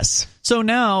form, I guess. So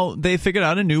now they figured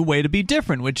out a new way to be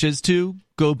different, which is to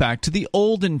go back to the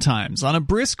olden times. On a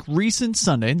brisk recent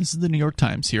Sunday, this is the New York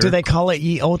Times here. Do they call it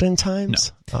ye olden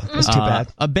times? No. Oh, that's too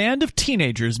bad. A band of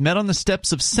teenagers met on the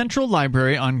steps of Central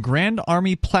Library on Grand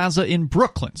Army Plaza in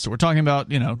Brooklyn. So we're talking about,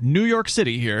 New York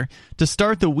City here, to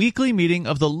start the weekly meeting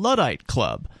of the Luddite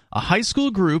Club, a high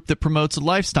school group that promotes a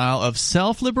lifestyle of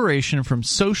self-liberation from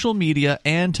social media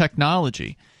and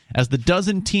technology. As the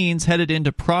dozen teens headed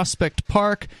into Prospect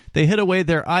Park, they hid away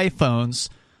their iPhones,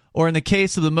 or in the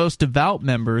case of the most devout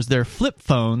members, their flip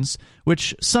phones,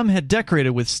 which some had decorated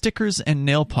with stickers and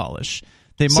nail polish.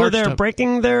 So they're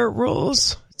breaking their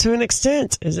rules to an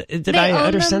extent. Did I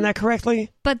understand that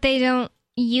correctly? But they don't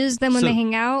use them when they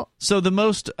hang out? So the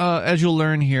most, as you'll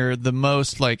learn here, the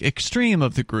most extreme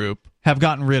of the group have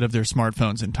gotten rid of their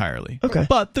smartphones entirely. Okay.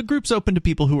 But the group's open to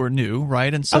people who are new,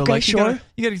 right? And so sure.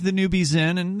 You got to get the newbies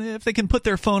in, and if they can put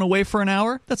their phone away for an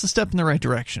hour, that's a step in the right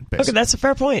direction, basically. Okay, that's a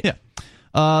fair point.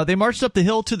 Yeah. They marched up the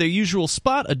hill to their usual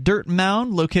spot, a dirt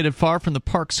mound located far from the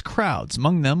park's crowds.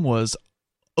 Among them was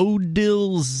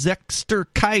Odile Zexter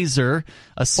Kaiser,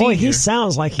 a senior. Boy, he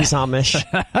sounds like he's Amish.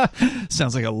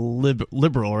 Sounds like a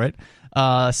liberal, right?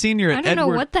 Senior at I don't know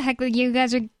what the heck you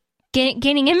guys are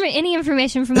gaining any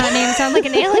information from that name. It sounds like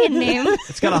an alien name.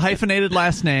 It's got a hyphenated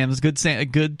last name. It's a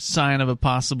good sign of a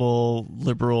possible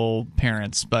liberal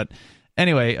parents. But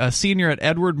anyway, a senior at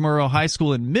Edward Murrow High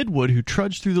School in Midwood who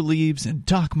trudged through the leaves in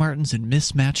Doc Martens and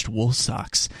mismatched wool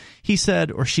socks. He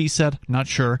said, or she said, not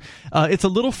sure, it's a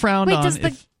little frowned on. Wait, does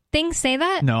the thing say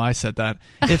that? No, I said that.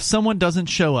 If someone doesn't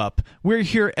show up, we're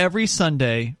here every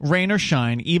Sunday, rain or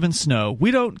shine, even snow.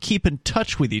 We don't keep in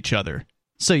touch with each other.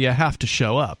 So you have to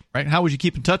show up, right? How would you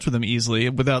keep in touch with them easily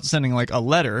without sending a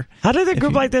letter? How did a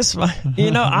group like this?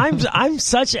 I'm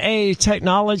such a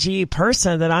technology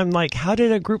person that I'm like, how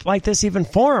did a group like this even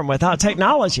form without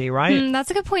technology, right? That's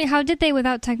a good point. How did they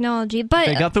without technology? But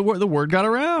they got the word got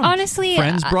around. Honestly,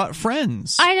 friends brought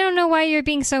friends. I don't know why you're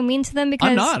being so mean to them because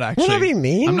I'm not actually. You're not being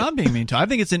mean. I'm not being mean to them. I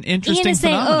think it's an interesting Ian is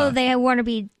saying, phenomenon. they want to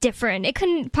be different. It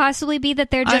couldn't possibly be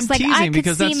that they're just I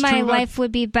could see my life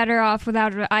would be better off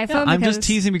without an iPhone. Yeah, I'm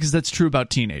just teasing because that's true about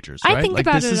teenagers, right? I think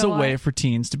about this it is a lot. way for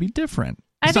teens to be different.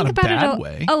 I think about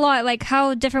it a lot, like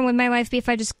how different would my life be if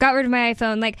I just got rid of my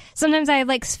iPhone? Like sometimes I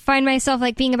find myself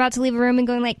being about to leave a room and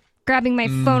going grabbing my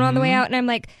phone on the way out, and I'm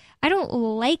like, I don't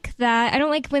like that. I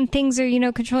don't like when things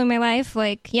are controlling my life.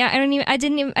 I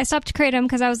stopped kratom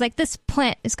because I was like, this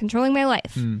plant is controlling my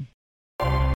life.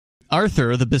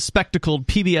 Arthur, the bespectacled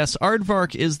PBS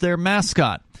aardvark, is their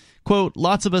mascot. Quote,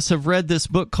 lots of us have read this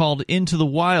book called Into the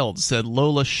Wild, said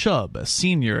Lola Shub, a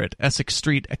senior at Essex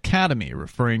Street Academy,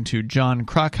 referring to John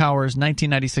Krakauer's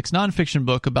 1996 nonfiction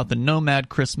book about the nomad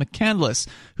Chris McCandless,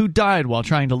 who died while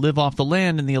trying to live off the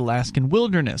land in the Alaskan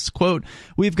wilderness. Quote,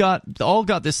 we've all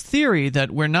got this theory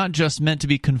that we're not just meant to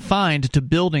be confined to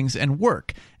buildings and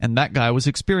work, and that guy was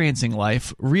experiencing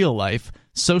life, real life.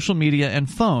 Social media and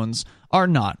phones are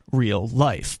not real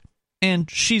life.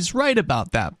 And she's right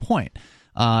about that point.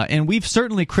 And we've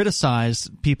certainly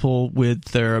criticized people with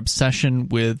their obsession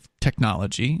with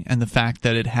technology and the fact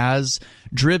that it has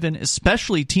driven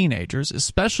especially teenagers,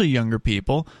 especially younger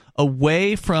people,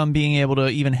 away from being able to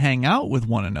even hang out with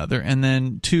one another and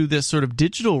then to this sort of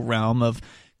digital realm of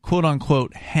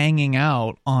quote-unquote hanging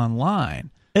out online.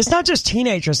 It's not just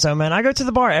teenagers, though, man. I go to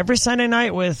the bar every Sunday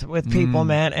night with people,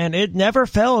 man, and it never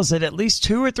fails that at least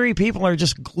 2 or 3 people are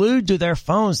just glued to their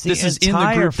phones the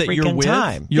entire freaking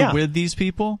time. You're with these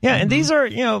people? Yeah, and these are,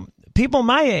 people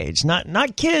my age,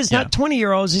 not kids, not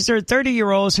 20-year-olds. These are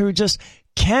 30-year-olds who just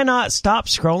cannot stop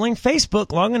scrolling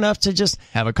Facebook long enough to just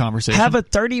have a conversation, have a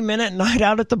 30-minute night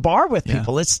out at the bar with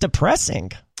people. It's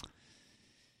depressing.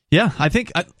 Yeah,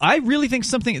 I really think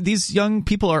these young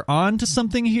people are on to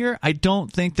something here. I don't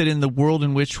think that in the world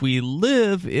in which we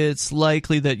live, it's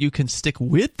likely that you can stick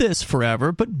with this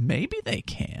forever, but maybe they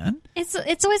can.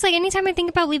 It's always anytime I think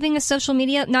about leaving a social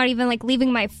media, not even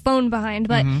leaving my phone behind,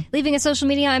 but leaving a social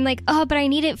media, I'm like, oh, but I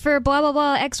need it for blah, blah,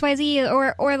 blah, XYZ,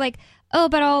 or oh,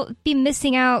 but I'll be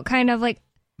missing out, kind of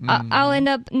I'll end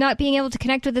up not being able to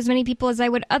connect with as many people as I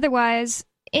would otherwise.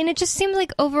 And it just seems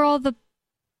like overall the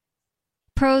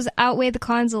pros outweigh the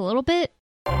cons a little bit.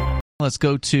 Let's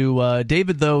go to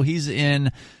David, though. He's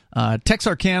in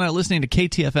Texarkana listening to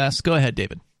KTFS. Go ahead,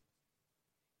 David.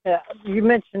 Yeah, you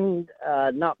mentioned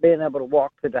not being able to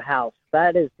walk to the house.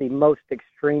 That is the most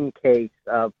extreme case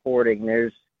of hoarding.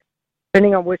 There's,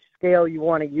 depending on which scale you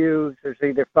want to use, there's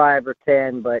either 5 or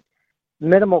 10, but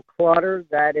minimal clutter,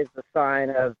 that is a sign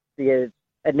of the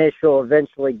initial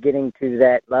eventually getting to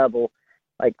that level.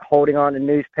 Like holding on to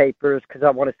newspapers because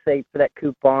I want to save for that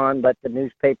coupon, but the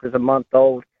newspaper's a month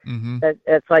old. Mm-hmm.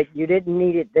 It's like you didn't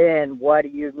need it then. Why do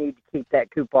you need to keep that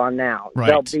coupon now? Right.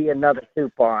 There'll be another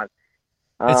coupon.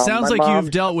 It sounds like you've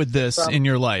dealt with this in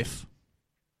your life.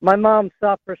 My mom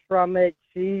suffers from it.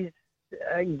 She's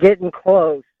getting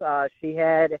close. She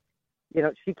had,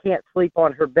 she can't sleep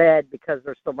on her bed because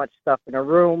there's so much stuff in her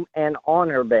room and on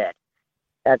her bed.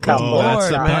 That's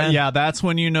how that's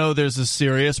when you know there's a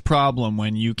serious problem,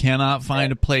 when you cannot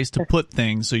find a place to put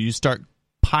things, so you start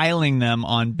piling them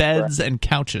on beds and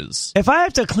couches. If I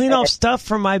have to clean off stuff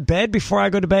from my bed before I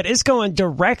go to bed, it's going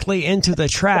directly into the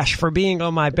trash for being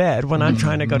on my bed when I'm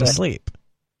trying to go to sleep.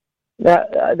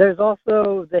 There's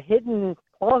also the hidden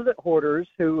closet hoarders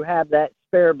who have that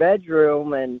spare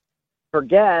bedroom, and for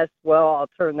guests, well, I'll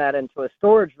turn that into a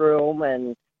storage room,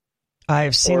 and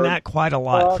I've seen that quite a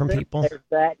lot from people. There's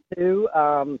that too.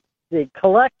 The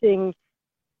collecting,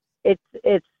 it's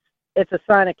a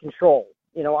sign of control.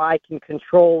 I can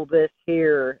control this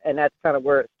here, and that's kind of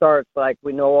where it starts. Like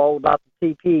we know all about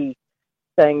the TP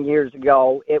thing years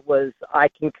ago. It was, I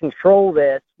can control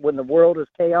this when the world is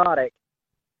chaotic.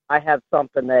 I have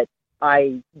something that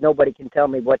nobody can tell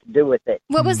me what to do with it.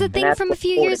 What was the thing from a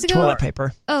few years ago? Toilet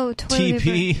paper. Oh, toilet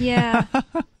TP. paper. Yeah.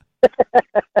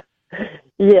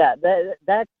 Yeah,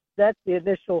 that's the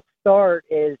initial start.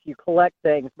 Is you collect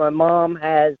things. My mom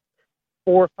has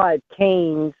 4 or 5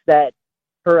 canes that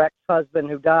her ex-husband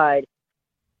who died,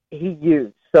 he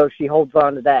used, so she holds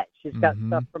on to that. She's got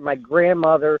stuff from my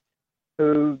grandmother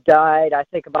who died, I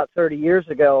think, about 30 years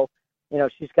ago.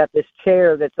 She's got this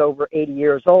chair that's over 80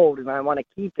 years old, and I want to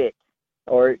keep it.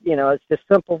 Or, it's just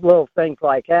simple little things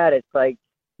like that. It's like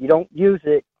you don't use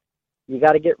it, you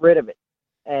got to get rid of it.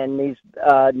 And these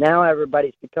now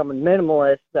everybody's becoming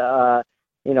minimalist. The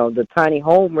tiny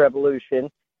home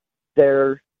revolution,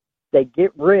 they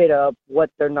get rid of what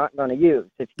they're not going to use.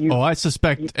 I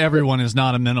suspect everyone is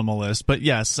not a minimalist, but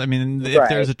yes, I mean, if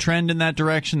there's a trend in that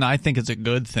direction, I think it's a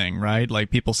good thing, right? Like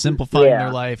people simplifying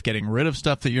their life, getting rid of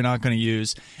stuff that you're not going to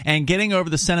use, and getting over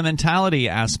the sentimentality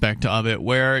aspect of it,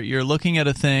 where you're looking at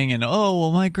a thing and, oh,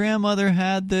 well, my grandmother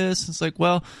had this. It's like,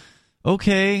 well,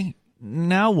 okay,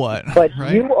 now what? But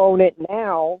right? You own it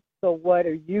now, so what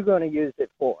are you going to use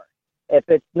it for? If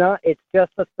it's not, it's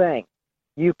just a thing.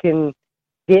 You can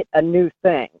get a new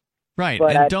thing. Right,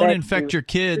 and don't infect your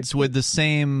kids with the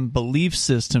same belief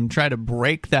system. Try to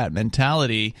break that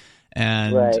mentality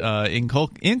and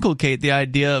inculcate the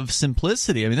idea of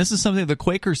simplicity. I mean, this is something the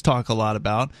Quakers talk a lot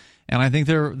about, and I think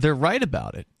they're right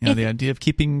about it. The idea of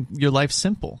keeping your life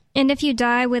simple. And if you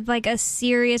die with like a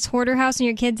serious hoarder house and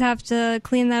your kids have to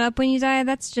clean that up when you die,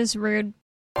 that's just rude.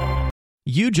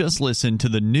 You just listened to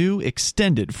the new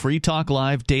extended Free Talk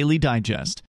Live Daily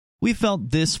Digest. We felt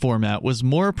this format was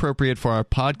more appropriate for our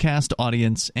podcast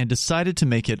audience and decided to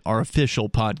make it our official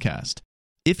podcast.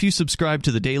 If you subscribe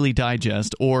to the Daily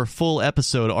Digest or full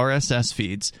episode RSS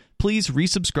feeds, please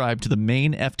resubscribe to the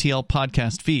main FTL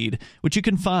podcast feed, which you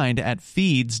can find at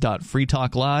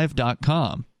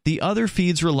feeds.freetalklive.com. The other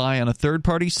feeds rely on a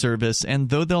third-party service, and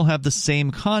though they'll have the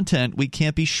same content, we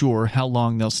can't be sure how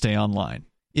long they'll stay online.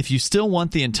 If you still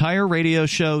want the entire radio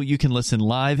show, you can listen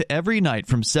live every night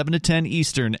from 7 to 10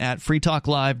 Eastern at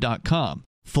freetalklive.com.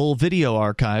 Full video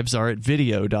archives are at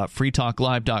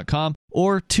video.freetalklive.com,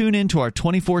 or tune into our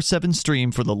 24/7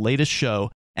 stream for the latest show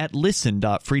at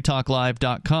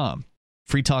listen.freetalklive.com.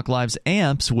 Free Talk Live's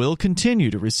amps will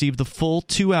continue to receive the full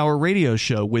 2-hour radio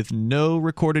show with no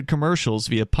recorded commercials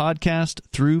via podcast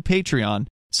through Patreon,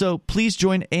 so please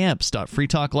join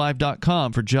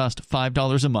amps.freetalklive.com for just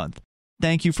 $5 a month.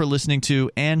 Thank you for listening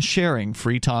to and sharing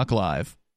Free Talk Live.